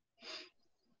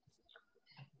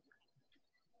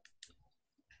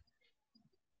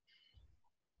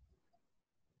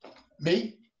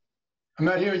 Me? I'm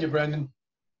not hearing you, Brendan.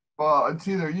 Well, it's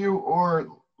either you or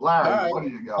Larry. All right, What do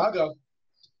you go? I'll go.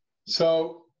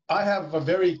 So I have a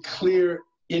very clear,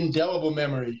 indelible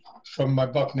memory from my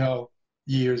Bucknell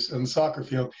years on the soccer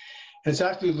field. And it's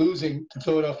actually losing to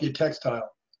Philadelphia Textile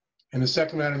in the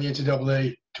second round of the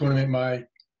NCAA tournament my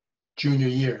junior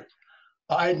year.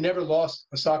 I had never lost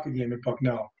a soccer game at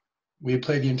Bucknell. We had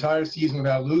played the entire season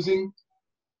without losing.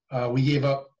 We gave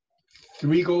up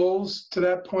 3 goals to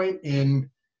that point in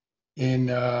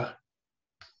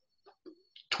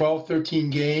 12, 13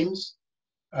 games.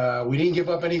 We didn't give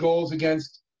up any goals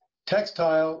against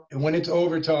Textile. It went into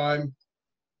overtime.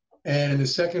 And in the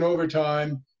second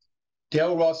overtime,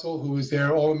 Dale Russell, who was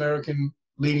their All-American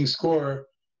leading scorer,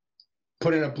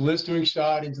 put in a blistering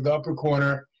shot into the upper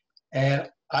corner. And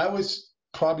I was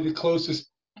probably the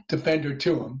closest defender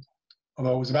to him,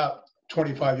 although it was about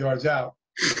 25 yards out.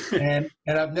 And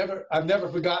I've never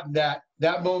forgotten that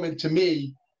moment. To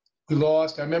me, we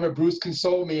lost. I remember Bruce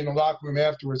consoled me in the locker room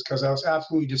afterwards because I was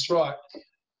absolutely distraught.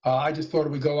 I just thought it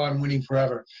would go on winning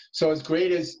forever. So as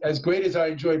great as I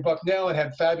enjoyed Bucknell and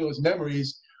had fabulous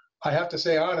memories, I have to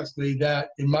say honestly that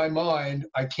in my mind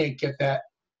I can't get that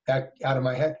out of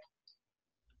my head.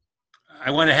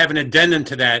 I want to have an addendum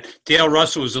to that. Dale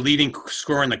Russell was the leading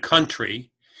scorer in the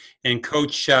country, and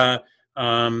Coach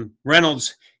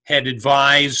Reynolds had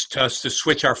advised us to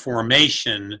switch our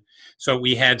formation, so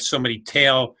we had somebody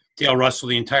tail Dale Russell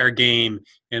the entire game,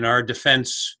 and our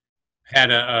defense had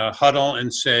a huddle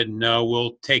and said, no,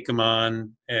 we'll take him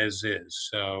on as is.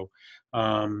 So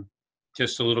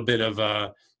just a little bit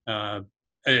of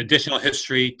additional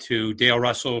history to Dale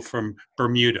Russell from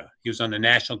Bermuda. He was on the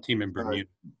national team in Bermuda.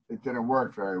 It didn't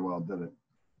work very well, did it?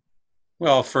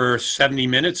 Well, for 70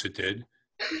 minutes it did.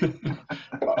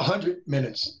 100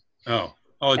 minutes. Oh,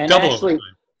 And double. actually,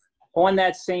 on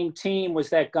that same team was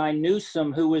that guy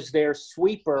Newsom, who was their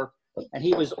sweeper, and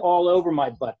he was all over my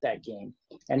butt that game.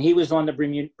 And he was on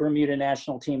the Bermuda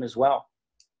national team as well.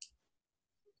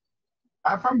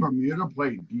 I'm from Bermuda,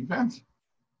 played defense.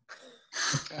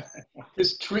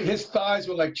 His thighs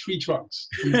were like tree trunks.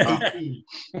 We're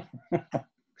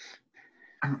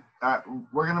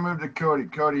going to move to Cody.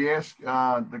 Cody, ask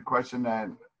the question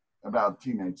about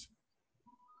teammates.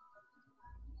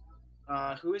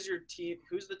 Who's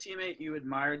the teammate you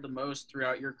admired the most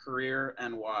throughout your career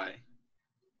and why?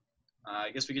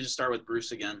 I guess we could just start with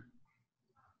Bruce again.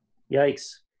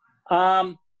 Yikes.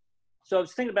 So I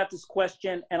was thinking about this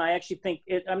question, and I actually think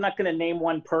I'm not going to name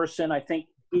one person. I think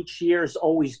each year is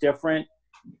always different.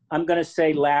 I'm going to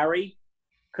say Larry,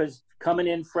 because coming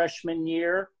in freshman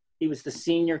year, he was the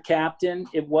senior captain.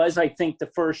 It was, I think,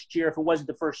 the first year. If it wasn't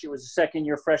the first year, it was the second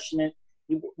year freshmen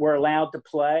were allowed to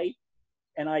play.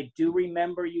 And I do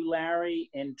remember you, Larry,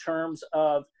 in terms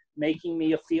of making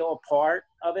me feel a part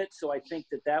of it. So I think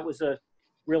that was a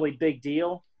really big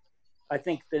deal. I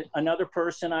think that another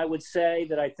person I would say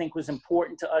that I think was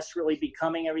important to us really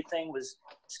becoming everything was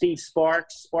Steve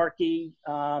Sparks. Sparky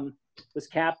was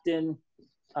captain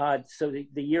so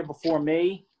the year before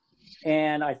me.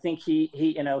 And I think he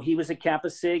was a Kappa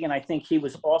Sig, and I think he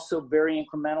was also very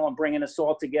incremental in bringing us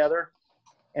all together.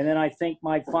 And then I think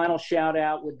my final shout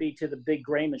out would be to the Big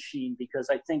Gray Machine, because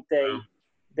I think they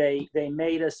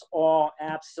made us all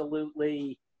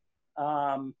absolutely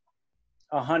 100%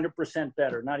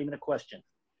 better. Not even a question.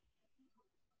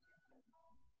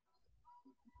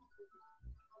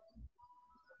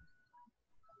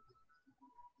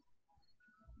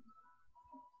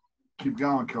 Keep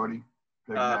going, Cody.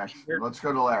 Next. Let's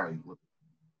go to Larry.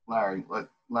 Larry, let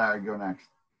Larry go next.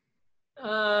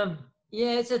 Yeah,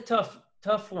 it's a tough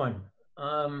one.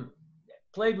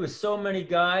 Played with so many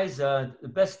guys. The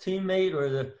best teammate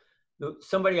or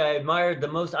somebody I admired the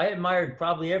most. I admired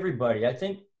probably everybody. I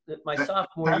think that my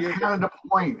sophomore year. That's kind of the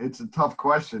point. It's a tough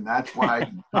question. That's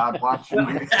why God watched you.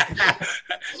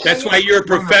 That's why you're a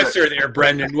professor there,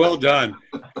 Brendan. Well done.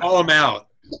 Call him out.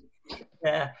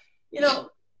 Yeah,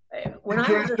 when you I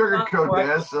can't was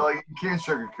sugarcoat this. So you can't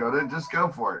sugarcoat it. Just go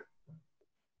for it.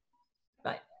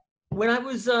 When I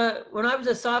was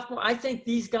a sophomore, I think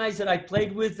these guys that I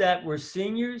played with that were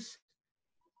seniors.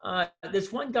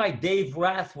 This one guy, Dave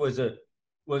Rath, was a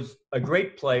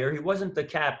great player. He wasn't the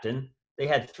captain. They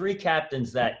had 3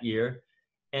 captains that year,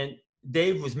 and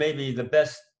Dave was maybe the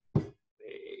best.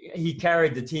 He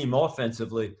carried the team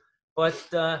offensively, but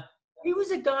he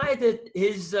was a guy that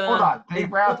his. Hold on,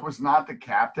 Dave Rath was not the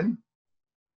captain.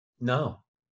 No,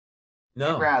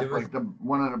 no. Congrats, There was, like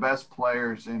one of the best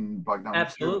players in Bucknell.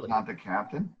 Absolutely. Not the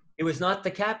captain. He was not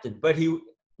the captain, but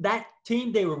that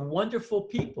team, they were wonderful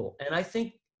people. And I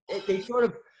think they sort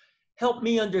of helped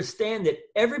me understand that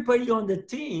everybody on the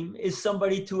team is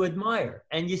somebody to admire.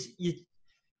 And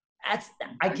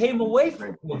I came away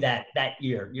with that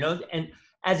year, you know, and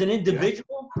as an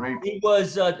individual, he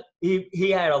was, he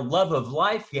had a love of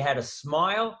life. He had a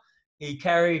smile. He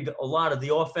carried a lot of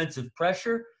the offensive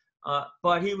pressure,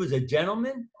 but he was a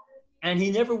gentleman and he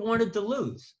never wanted to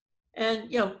lose.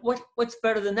 And, you know, what's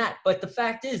better than that? But the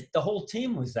fact is, the whole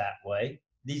team was that way.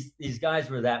 These guys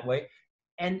were that way.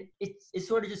 And it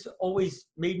sort of just always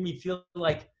made me feel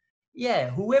like, yeah,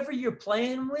 whoever you're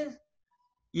playing with,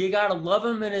 you got to love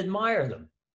them and admire them.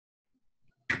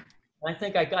 I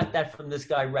think I got that from this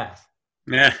guy, Rath.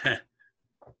 Yeah.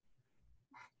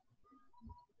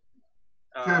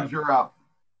 Tibbs, you're up.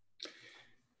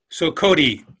 So,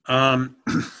 Cody,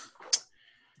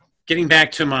 getting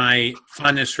back to my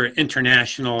fondness for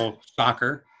international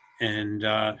soccer, and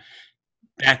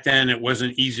back then it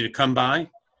wasn't easy to come by.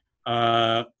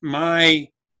 My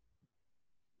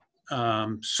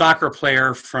soccer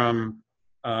player from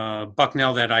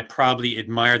Bucknell that I probably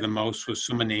admire the most was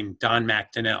someone named Don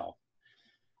McDonnell.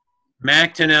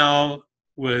 McDonnell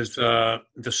was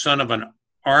the son of an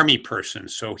Army person,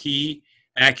 so he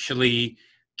actually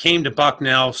came to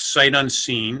Bucknell sight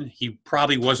unseen. He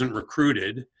probably wasn't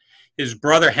recruited. His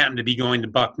brother happened to be going to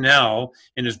Bucknell,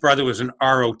 and his brother was an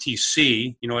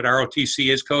ROTC. You know what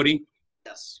ROTC is, Cody?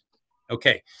 Yes.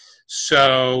 Okay.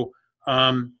 So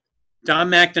Don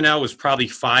McDonnell was probably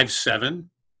 5'7".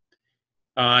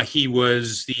 He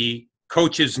was the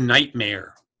coach's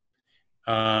nightmare.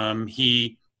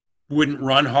 He wouldn't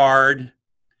run hard,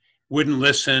 wouldn't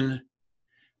listen,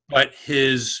 but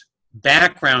his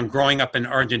background growing up in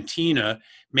Argentina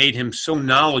made him so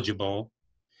knowledgeable,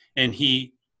 and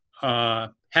he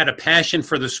had a passion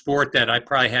for the sport that I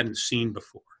probably hadn't seen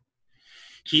before.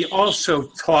 He also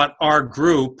taught our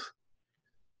group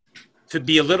to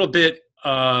be a little bit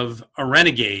of a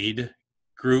renegade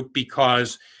group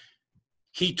because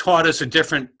he taught us a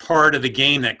different part of the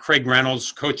game that Coach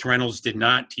Reynolds did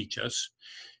not teach us.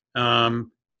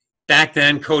 Back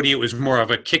then, Cody, it was more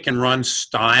of a kick and run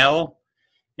style.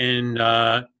 And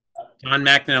Don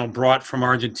McDonnell brought from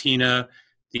Argentina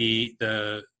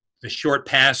the short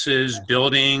passes,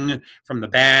 building from the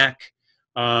back.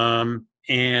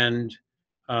 And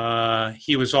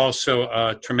he was also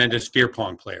a tremendous beer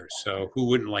pong player. So who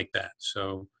wouldn't like that?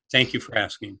 So thank you for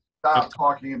asking. Stop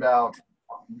talking about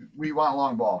we want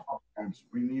long ball.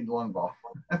 We need long ball.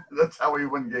 That's how we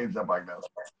win games at Bucknell.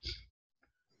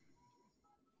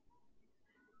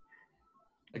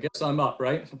 I guess I'm up,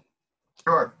 right?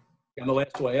 Sure. I'm the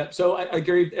last one. So I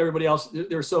agree with everybody else.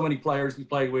 There are so many players we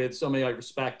played with, so many I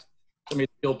respect, so many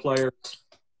skilled players.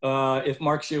 If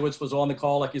Mark Shiwitz was on the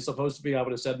call like he's supposed to be, I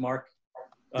would have said Mark.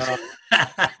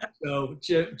 So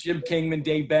Jim Kingman,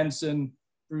 Dave Benson,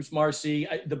 Bruce Marcy.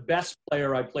 The best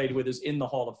player I played with is in the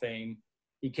Hall of Fame.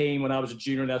 He came when I was a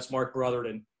junior, and that's Mark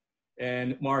Brotherton.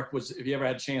 And Mark was, if you ever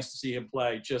had a chance to see him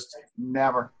play, just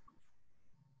never.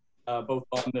 Both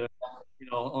on the,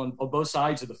 on both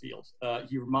sides of the field.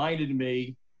 He reminded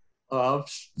me of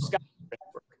Scott,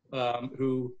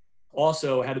 who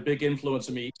also had a big influence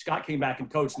on me. Scott came back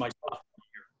and coached my sophomore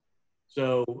year.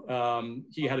 So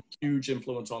he had a huge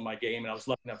influence on my game, and I was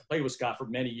lucky enough to play with Scott for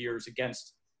many years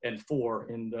against and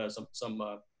for in some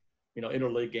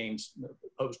interleague games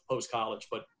post college.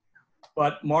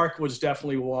 But Mark was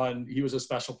definitely one. He was a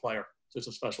special player. Just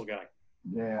a special guy.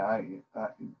 Yeah,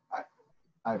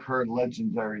 I've heard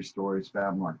legendary stories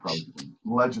about Mark Brotherton.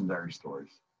 Legendary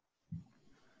stories.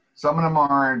 Some of them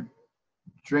are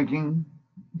drinking.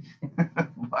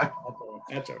 But,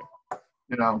 that's all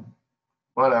right.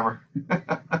 Whatever.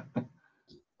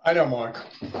 I know Mark.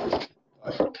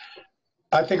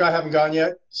 I think I haven't gone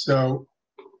yet, so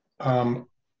I'm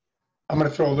going to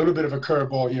throw a little bit of a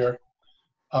curveball here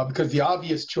because the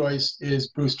obvious choice is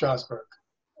Bruce Strasberg.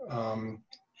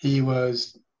 He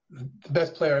was the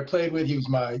best player I played with. He was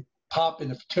my pop in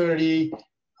the fraternity.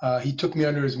 He took me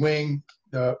under his wing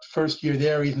the first year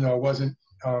there, even though I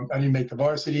didn't make the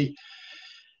varsity.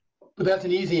 But that's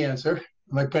an easy answer.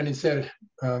 Like Brendan said,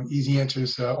 easy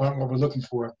answers aren't what we're looking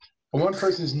for. But one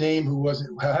person's name who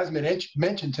hasn't been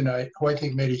mentioned tonight, who I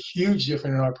think made a huge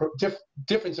difference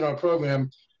in our program,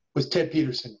 was Ted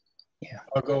Peterson. Yeah.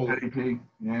 Our goalie. Teddy P.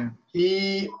 Yeah.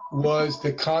 He was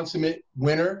the consummate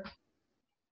winner.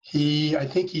 I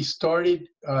think he started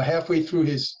halfway through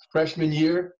his freshman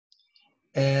year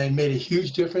and made a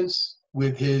huge difference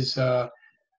with his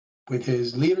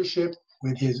leadership,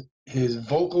 with his his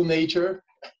vocal nature.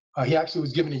 He actually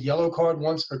was given a yellow card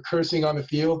once for cursing on the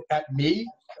field at me.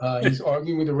 He's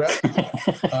arguing with the ref.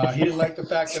 He didn't like the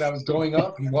fact that I was going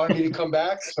up. He wanted me to come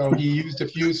back, so he used a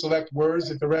few select words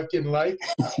that the ref didn't like.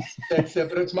 He said,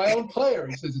 but it's my own player.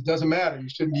 He says, it doesn't matter. You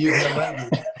shouldn't be using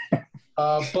that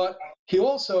language. But he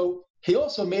also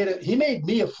made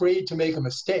me afraid to make a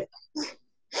mistake.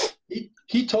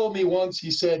 He told me once,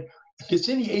 he said, if it's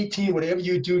in the 18, whatever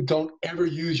you do, don't ever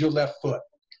use your left foot.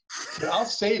 I said, I'll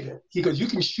save it. He goes, you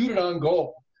can shoot it on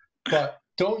goal, but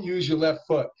don't use your left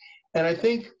foot. And I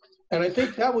think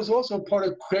that was also part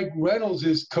of Craig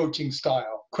Reynolds' coaching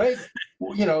style. Craig,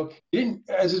 didn't,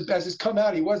 as it's come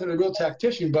out, he wasn't a real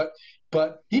tactician, but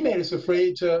he made us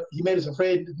afraid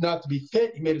not to be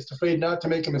fit. He made us afraid not to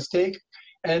make a mistake.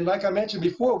 And like I mentioned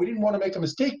before, we didn't want to make a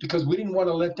mistake because we didn't want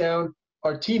to let down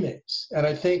our teammates. And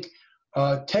I think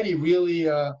Teddy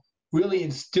really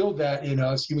instilled that in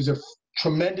us. He was a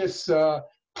tremendous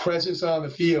presence on the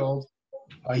field.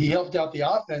 He helped out the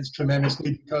offense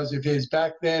tremendously because of his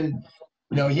back then.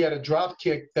 He had a drop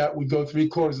kick that would go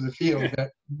 3/4 of the field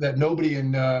that nobody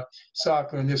in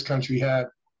soccer in this country had.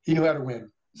 He knew how to win.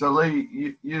 So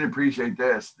Lee, you'd appreciate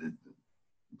this.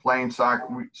 Playing soccer,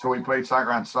 we played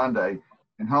soccer on Sunday,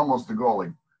 and Hummel's the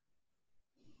goalie.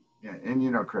 Yeah,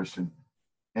 and Christian.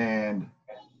 And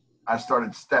I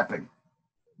started stepping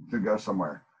to go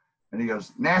somewhere. And he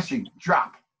goes, Nasty,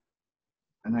 drop.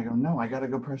 And I go, no, I got to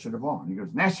go pressure the ball. And he goes,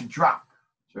 Nasty, drop.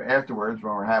 So afterwards,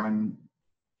 when we're having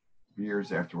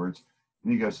beers afterwards,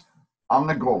 and he goes, I'm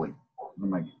the goalie. And I'm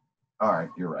like, all right,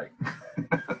 you're right.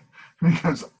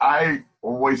 Because I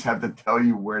always have to tell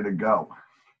you where to go.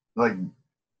 Like,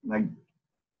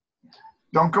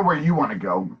 don't go where you want to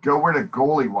go. Go where the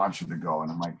goalie wants you to go. And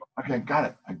I'm like, okay, got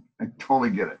it. I totally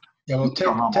get it. Yeah, well,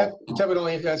 Tevin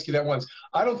only asked you that once.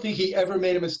 I don't think he ever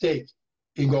made a mistake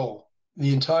in goal.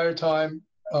 The entire time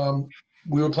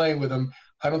we were playing with him,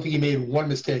 I don't think he made one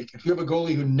mistake. If you have a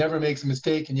goalie who never makes a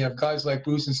mistake and you have guys like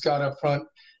Bruce and Scott up front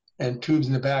and Tubes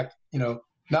in the back,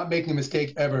 not making a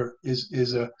mistake ever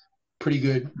is a pretty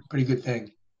good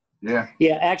thing. Yeah.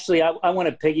 Yeah, actually, I want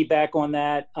to piggyback on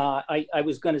that. I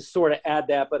was going to sort of add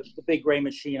that, but the Big Gray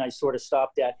Machine, I sort of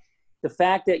stopped at. The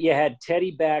fact that you had Teddy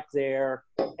back there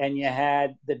and you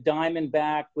had the Diamond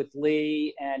back with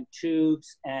Lee and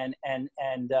Tubes and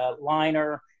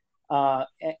Liner,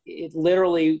 it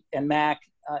literally, and Mac,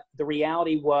 the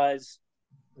reality was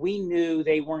we knew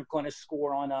they weren't going to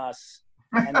score on us.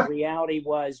 And the reality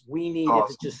was we needed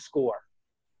to just score.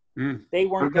 They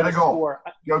weren't going to score.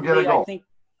 Go get a goal.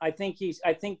 I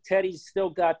think Teddy's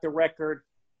still got the record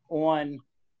on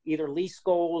either least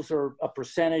goals or a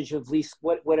percentage of least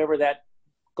whatever that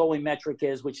goalie metric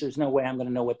is, which there's no way I'm going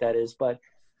to know what that is. But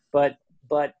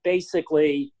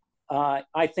basically,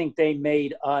 I think they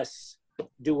made us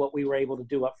do what we were able to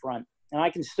do up front. And I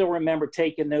can still remember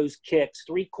taking those kicks,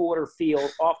 3/4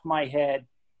 field off my head,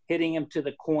 hitting him to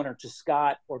the corner to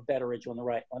Scott or Betteridge on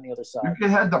the other side. You could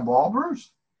head the ball,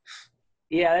 Bruce?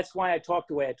 Yeah, that's why I talk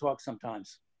the way I talk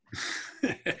sometimes.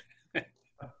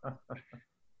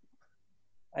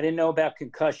 I didn't know about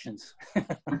concussions.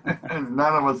 None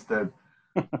of us did.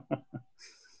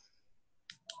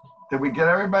 Did we get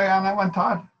everybody on that one,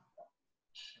 Todd?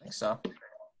 I think so.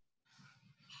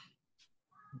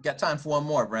 Got time for one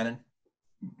more, Brennan.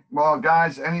 Well,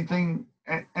 guys, any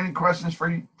questions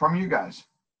from you guys?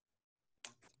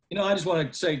 I just want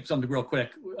to say something real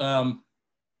quick.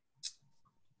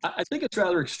 I think it's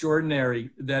rather extraordinary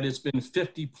that it's been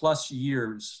 50 plus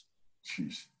years.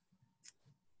 Jeez.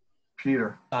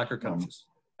 Peter. Soccer coaches.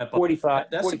 45.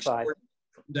 That's 45. Is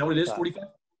that what it is, 45?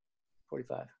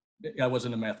 45. Yeah, I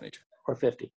wasn't a math major. Or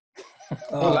 50.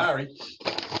 Larry.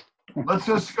 Let's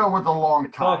just go with the long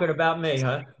time. Talking about me,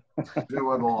 huh? Do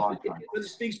with a long time. It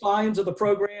speaks volumes of the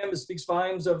program. It speaks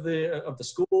volumes of the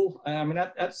school. I mean,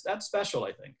 that's special,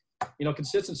 I think.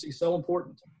 Consistency is so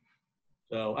important.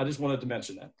 So I just wanted to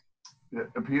mention that. Yeah,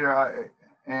 Peter,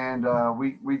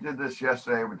 we did this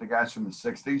yesterday with the guys from the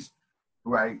 60s,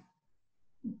 who I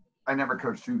never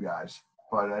coached you guys,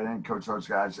 but I didn't coach those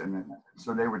guys, and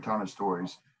so they were telling us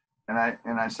stories. And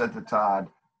I said to Todd,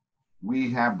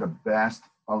 we have the best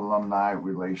alumni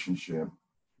relationship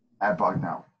at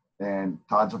Bucknell. And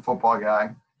Todd's a football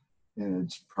guy, and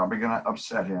it's probably going to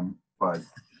upset him, but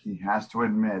he has to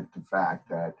admit the fact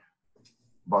that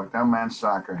Bucknell men's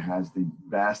soccer has the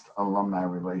best alumni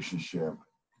relationship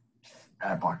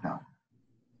at Bucknell.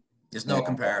 There's no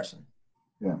comparison.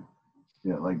 Yeah.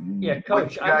 Yeah,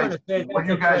 Coach, what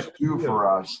you guys do for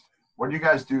us. What you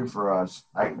guys do for us,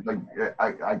 I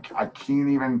can't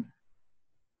even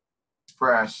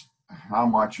express how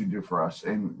much you do for us.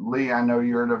 And Lee, I know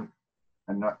you're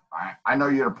And I know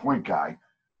you're a point guy,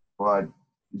 but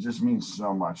it just means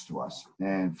so much to us.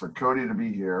 And for Cody to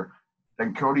be here,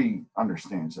 and Cody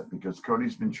understands it because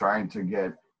Cody's been trying to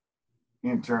get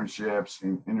internships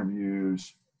and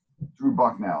interviews through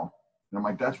Bucknell. And I'm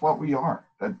like, that's what we are.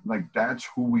 That's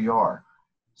who we are.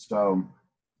 So,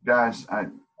 guys,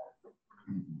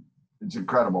 it's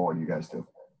incredible what you guys do.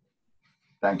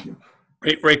 Thank you.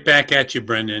 Right back at you,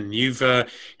 Brendan. You've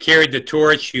carried the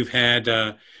torch. You've had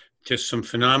just some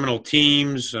phenomenal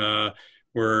teams.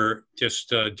 We're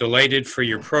just delighted for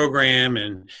your program,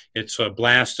 and it's a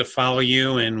blast to follow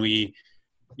you. And we,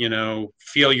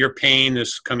 feel your pain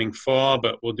this coming fall,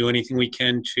 but we'll do anything we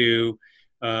can to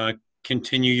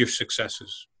continue your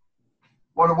successes.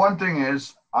 Well, the one thing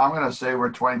is, I'm going to say we're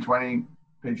 2020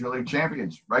 Patriot League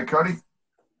champions, right, Cody?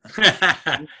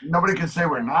 Nobody can say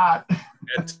we're not.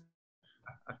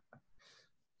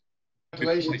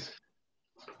 Congratulations.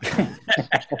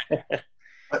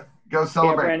 Go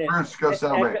celebrate. Yeah, Bruce, go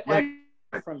celebrate.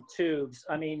 From Tubes,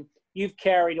 I mean, you've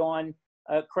carried on.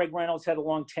 Craig Reynolds had a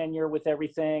long tenure with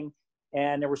everything,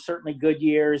 and there were certainly good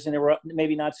years, and there were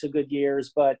maybe not so good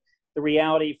years, but the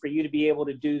reality for you to be able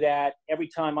to do that, every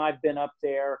time I've been up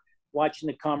there, watching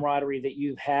the camaraderie that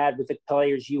you've had with the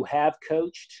players you have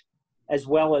coached, as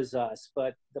well as us,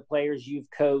 but the players you've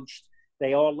coached,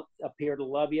 they all appear to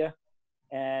love you.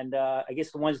 And I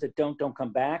guess the ones that don't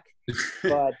come back.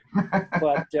 But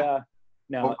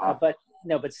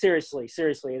seriously,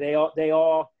 they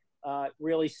all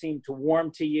really seem to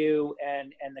warm to you,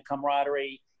 and the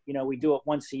camaraderie. We do it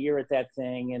once a year at that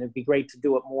thing, and it'd be great to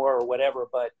do it more or whatever.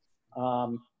 But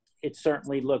it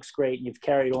certainly looks great, and you've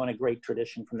carried on a great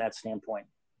tradition from that standpoint.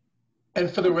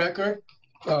 And for the record,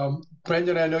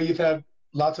 Brendan, I know you've had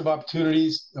lots of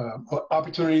opportunities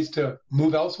to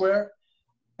move elsewhere.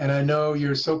 And I know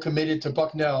you're so committed to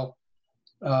Bucknell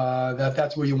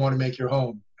that's where you want to make your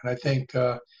home. And I think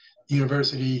the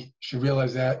university should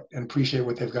realize that and appreciate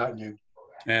what they've gotten you.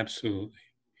 Absolutely.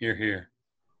 You're here.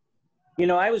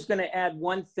 I was going to add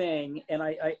one thing, and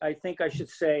I think I should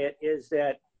say it, is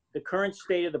that the current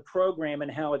state of the program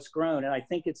and how it's grown. And I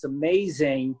think it's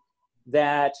amazing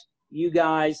that you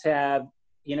guys have,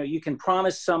 you can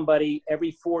promise somebody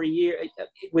every 4 years,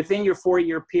 within your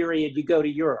 4-year period, you go to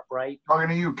Europe, right? Talking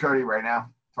to you, Cody, right now.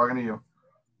 Talking to you.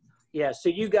 Yeah, so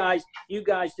you guys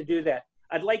to do that.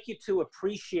 I'd like you to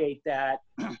appreciate that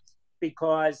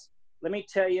because let me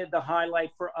tell you the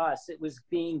highlight for us. It was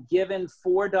being given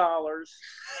 $4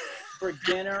 for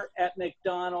dinner at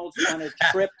McDonald's on a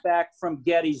trip back from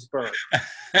Gettysburg.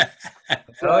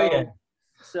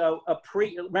 So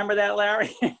remember that,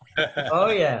 Larry? Oh,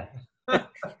 yeah.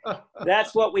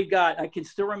 That's what we got. I can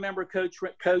still remember Coach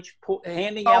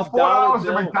handing out $4 $1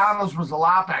 at McDonald's was a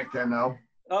lot back then, though.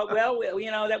 Oh, well,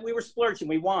 that we were splurging.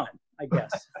 We won, I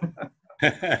guess.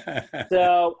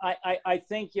 So I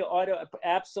think you ought to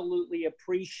absolutely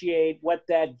appreciate what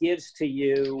that gives to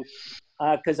you,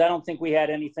 because I don't think we had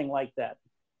anything like that.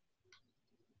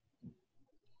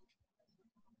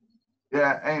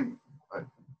 Yeah, and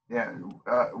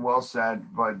well said.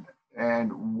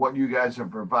 And what you guys have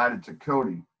provided to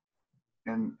Cody,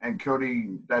 and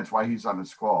Cody, that's why he's on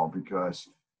this call, because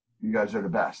you guys are the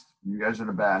best. You guys are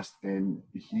the best, and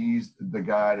he's the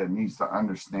guy that needs to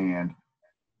understand,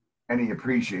 and he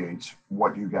appreciates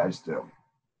what you guys do.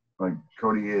 Like,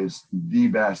 Cody is the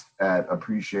best at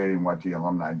appreciating what the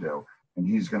alumni do, and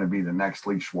he's going to be the next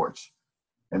Lee Schwartz.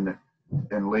 And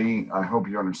Lee, I hope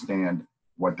you understand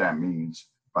what that means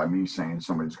by me saying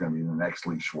somebody's going to be the next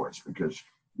Lee Schwartz, because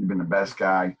you've been the best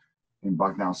guy in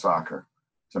Bucknell soccer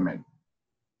to me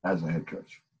as a head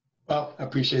coach. Well, I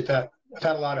appreciate that. I've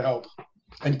had a lot of help.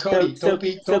 And Cody,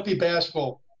 don't be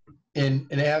bashful in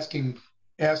asking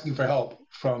for help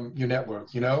from your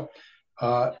network. You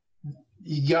got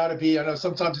to be. I know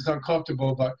sometimes it's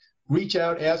uncomfortable, but reach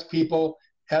out, ask people,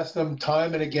 ask them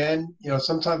time and again.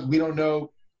 Sometimes we don't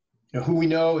know, who we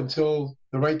know until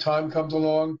the right time comes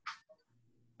along.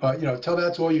 But tell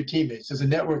that to all your teammates. There's a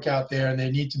network out there, and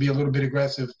they need to be a little bit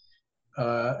aggressive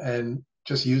and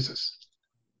just use us.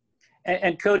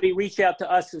 And Cody, reach out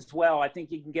to us as well. I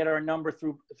think you can get our number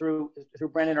through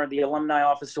Brendan or the alumni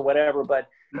office or whatever. But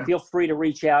feel free to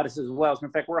reach out as well.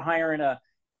 In fact, we're hiring a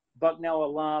Bucknell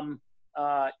alum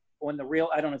on the real.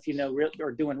 I don't know if you know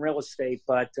or doing real estate,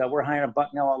 but we're hiring a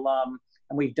Bucknell alum,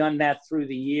 and we've done that through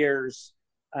the years.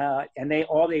 And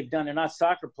they've done, they're not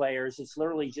soccer players. It's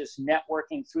literally just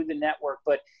networking through the network.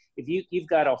 But if you've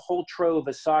got a whole trove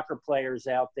of soccer players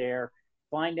out there,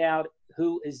 find out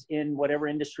who is in whatever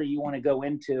industry you want to go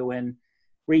into and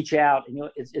reach out, and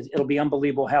it'll be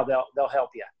unbelievable how they'll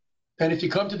help you. And if you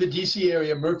come to the DC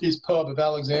area, Murphy's Pub of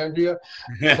Alexandria,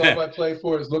 the club I play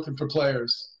for is looking for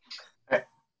players.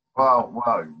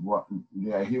 Well,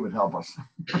 yeah, he would help us.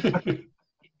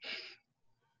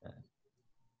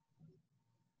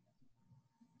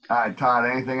 All right, Todd,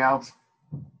 anything else?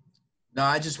 No,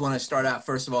 I just want to start out,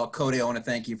 first of all, Cody, I want to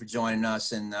thank you for joining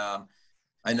us. And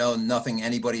I know nothing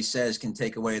anybody says can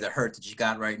take away the hurt that you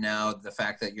got right now, the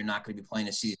fact that you're not going to be playing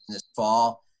a season this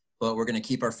fall. But we're going to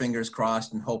keep our fingers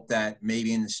crossed and hope that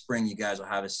maybe in the spring you guys will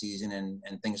have a season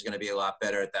and things are going to be a lot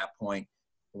better at that point.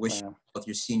 I wish you both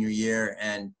your senior year.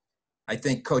 And I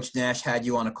think Coach Nash had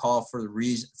you on a call for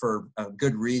a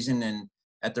good reason, and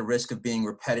at the risk of being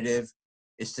repetitive,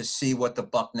 is to see what the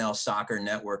Bucknell Soccer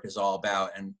Network is all about.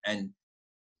 And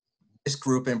this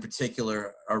group in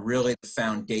particular are really the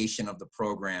foundation of the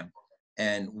program,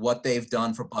 and what they've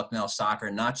done for Bucknell Soccer,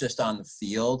 not just on the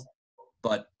field,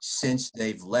 but since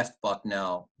they've left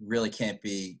Bucknell, really can't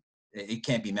be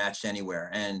matched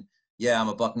anywhere. And yeah, I'm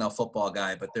a Bucknell football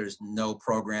guy, but there's no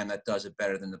program that does it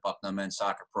better than the Bucknell men's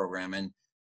soccer program. And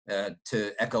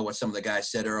to echo what some of the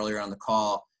guys said earlier on the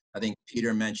call, I think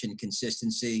Peter mentioned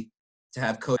consistency. To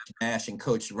have Coach Nash and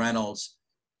Coach Reynolds,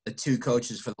 the two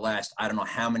coaches for the last, I don't know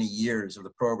how many years of the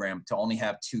program, to only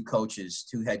have two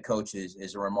head coaches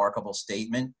is a remarkable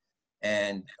statement.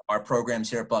 And our programs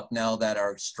here at Bucknell that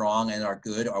are strong and are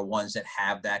good are ones that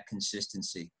have that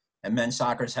consistency. And men's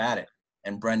soccer's had it.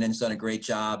 And Brendan's done a great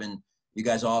job. And you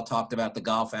guys all talked about the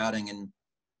golf outing. And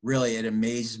really, it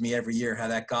amazes me every year how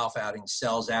that golf outing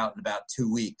sells out in about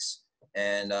 2 weeks.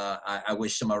 And I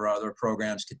wish some of our other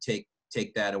programs could take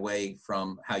that away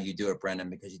from how you do it, Brendan,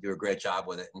 because you do a great job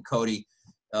with it. And Cody,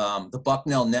 the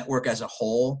Bucknell network as a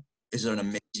whole is an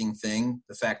amazing thing.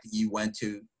 The fact that you went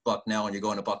to Bucknell and you're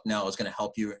going to Bucknell is going to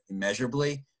help you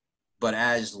immeasurably. But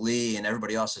as Lee and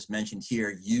everybody else has mentioned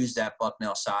here, use that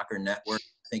Bucknell Soccer Network.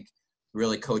 I think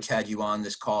really Coach had you on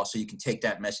this call so you can take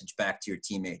that message back to your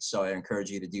teammates. So I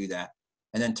encourage you to do that.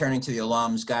 And then turning to the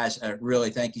alums, guys, really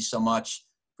thank you so much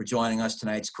for joining us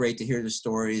tonight. It's great to hear the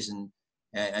stories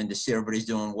and to see everybody's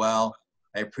doing well.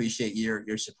 I appreciate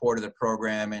your support of the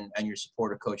program and your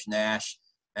support of Coach Nash.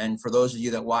 And for those of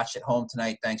you that watched at home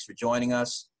tonight, thanks for joining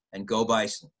us, and go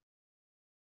Bison.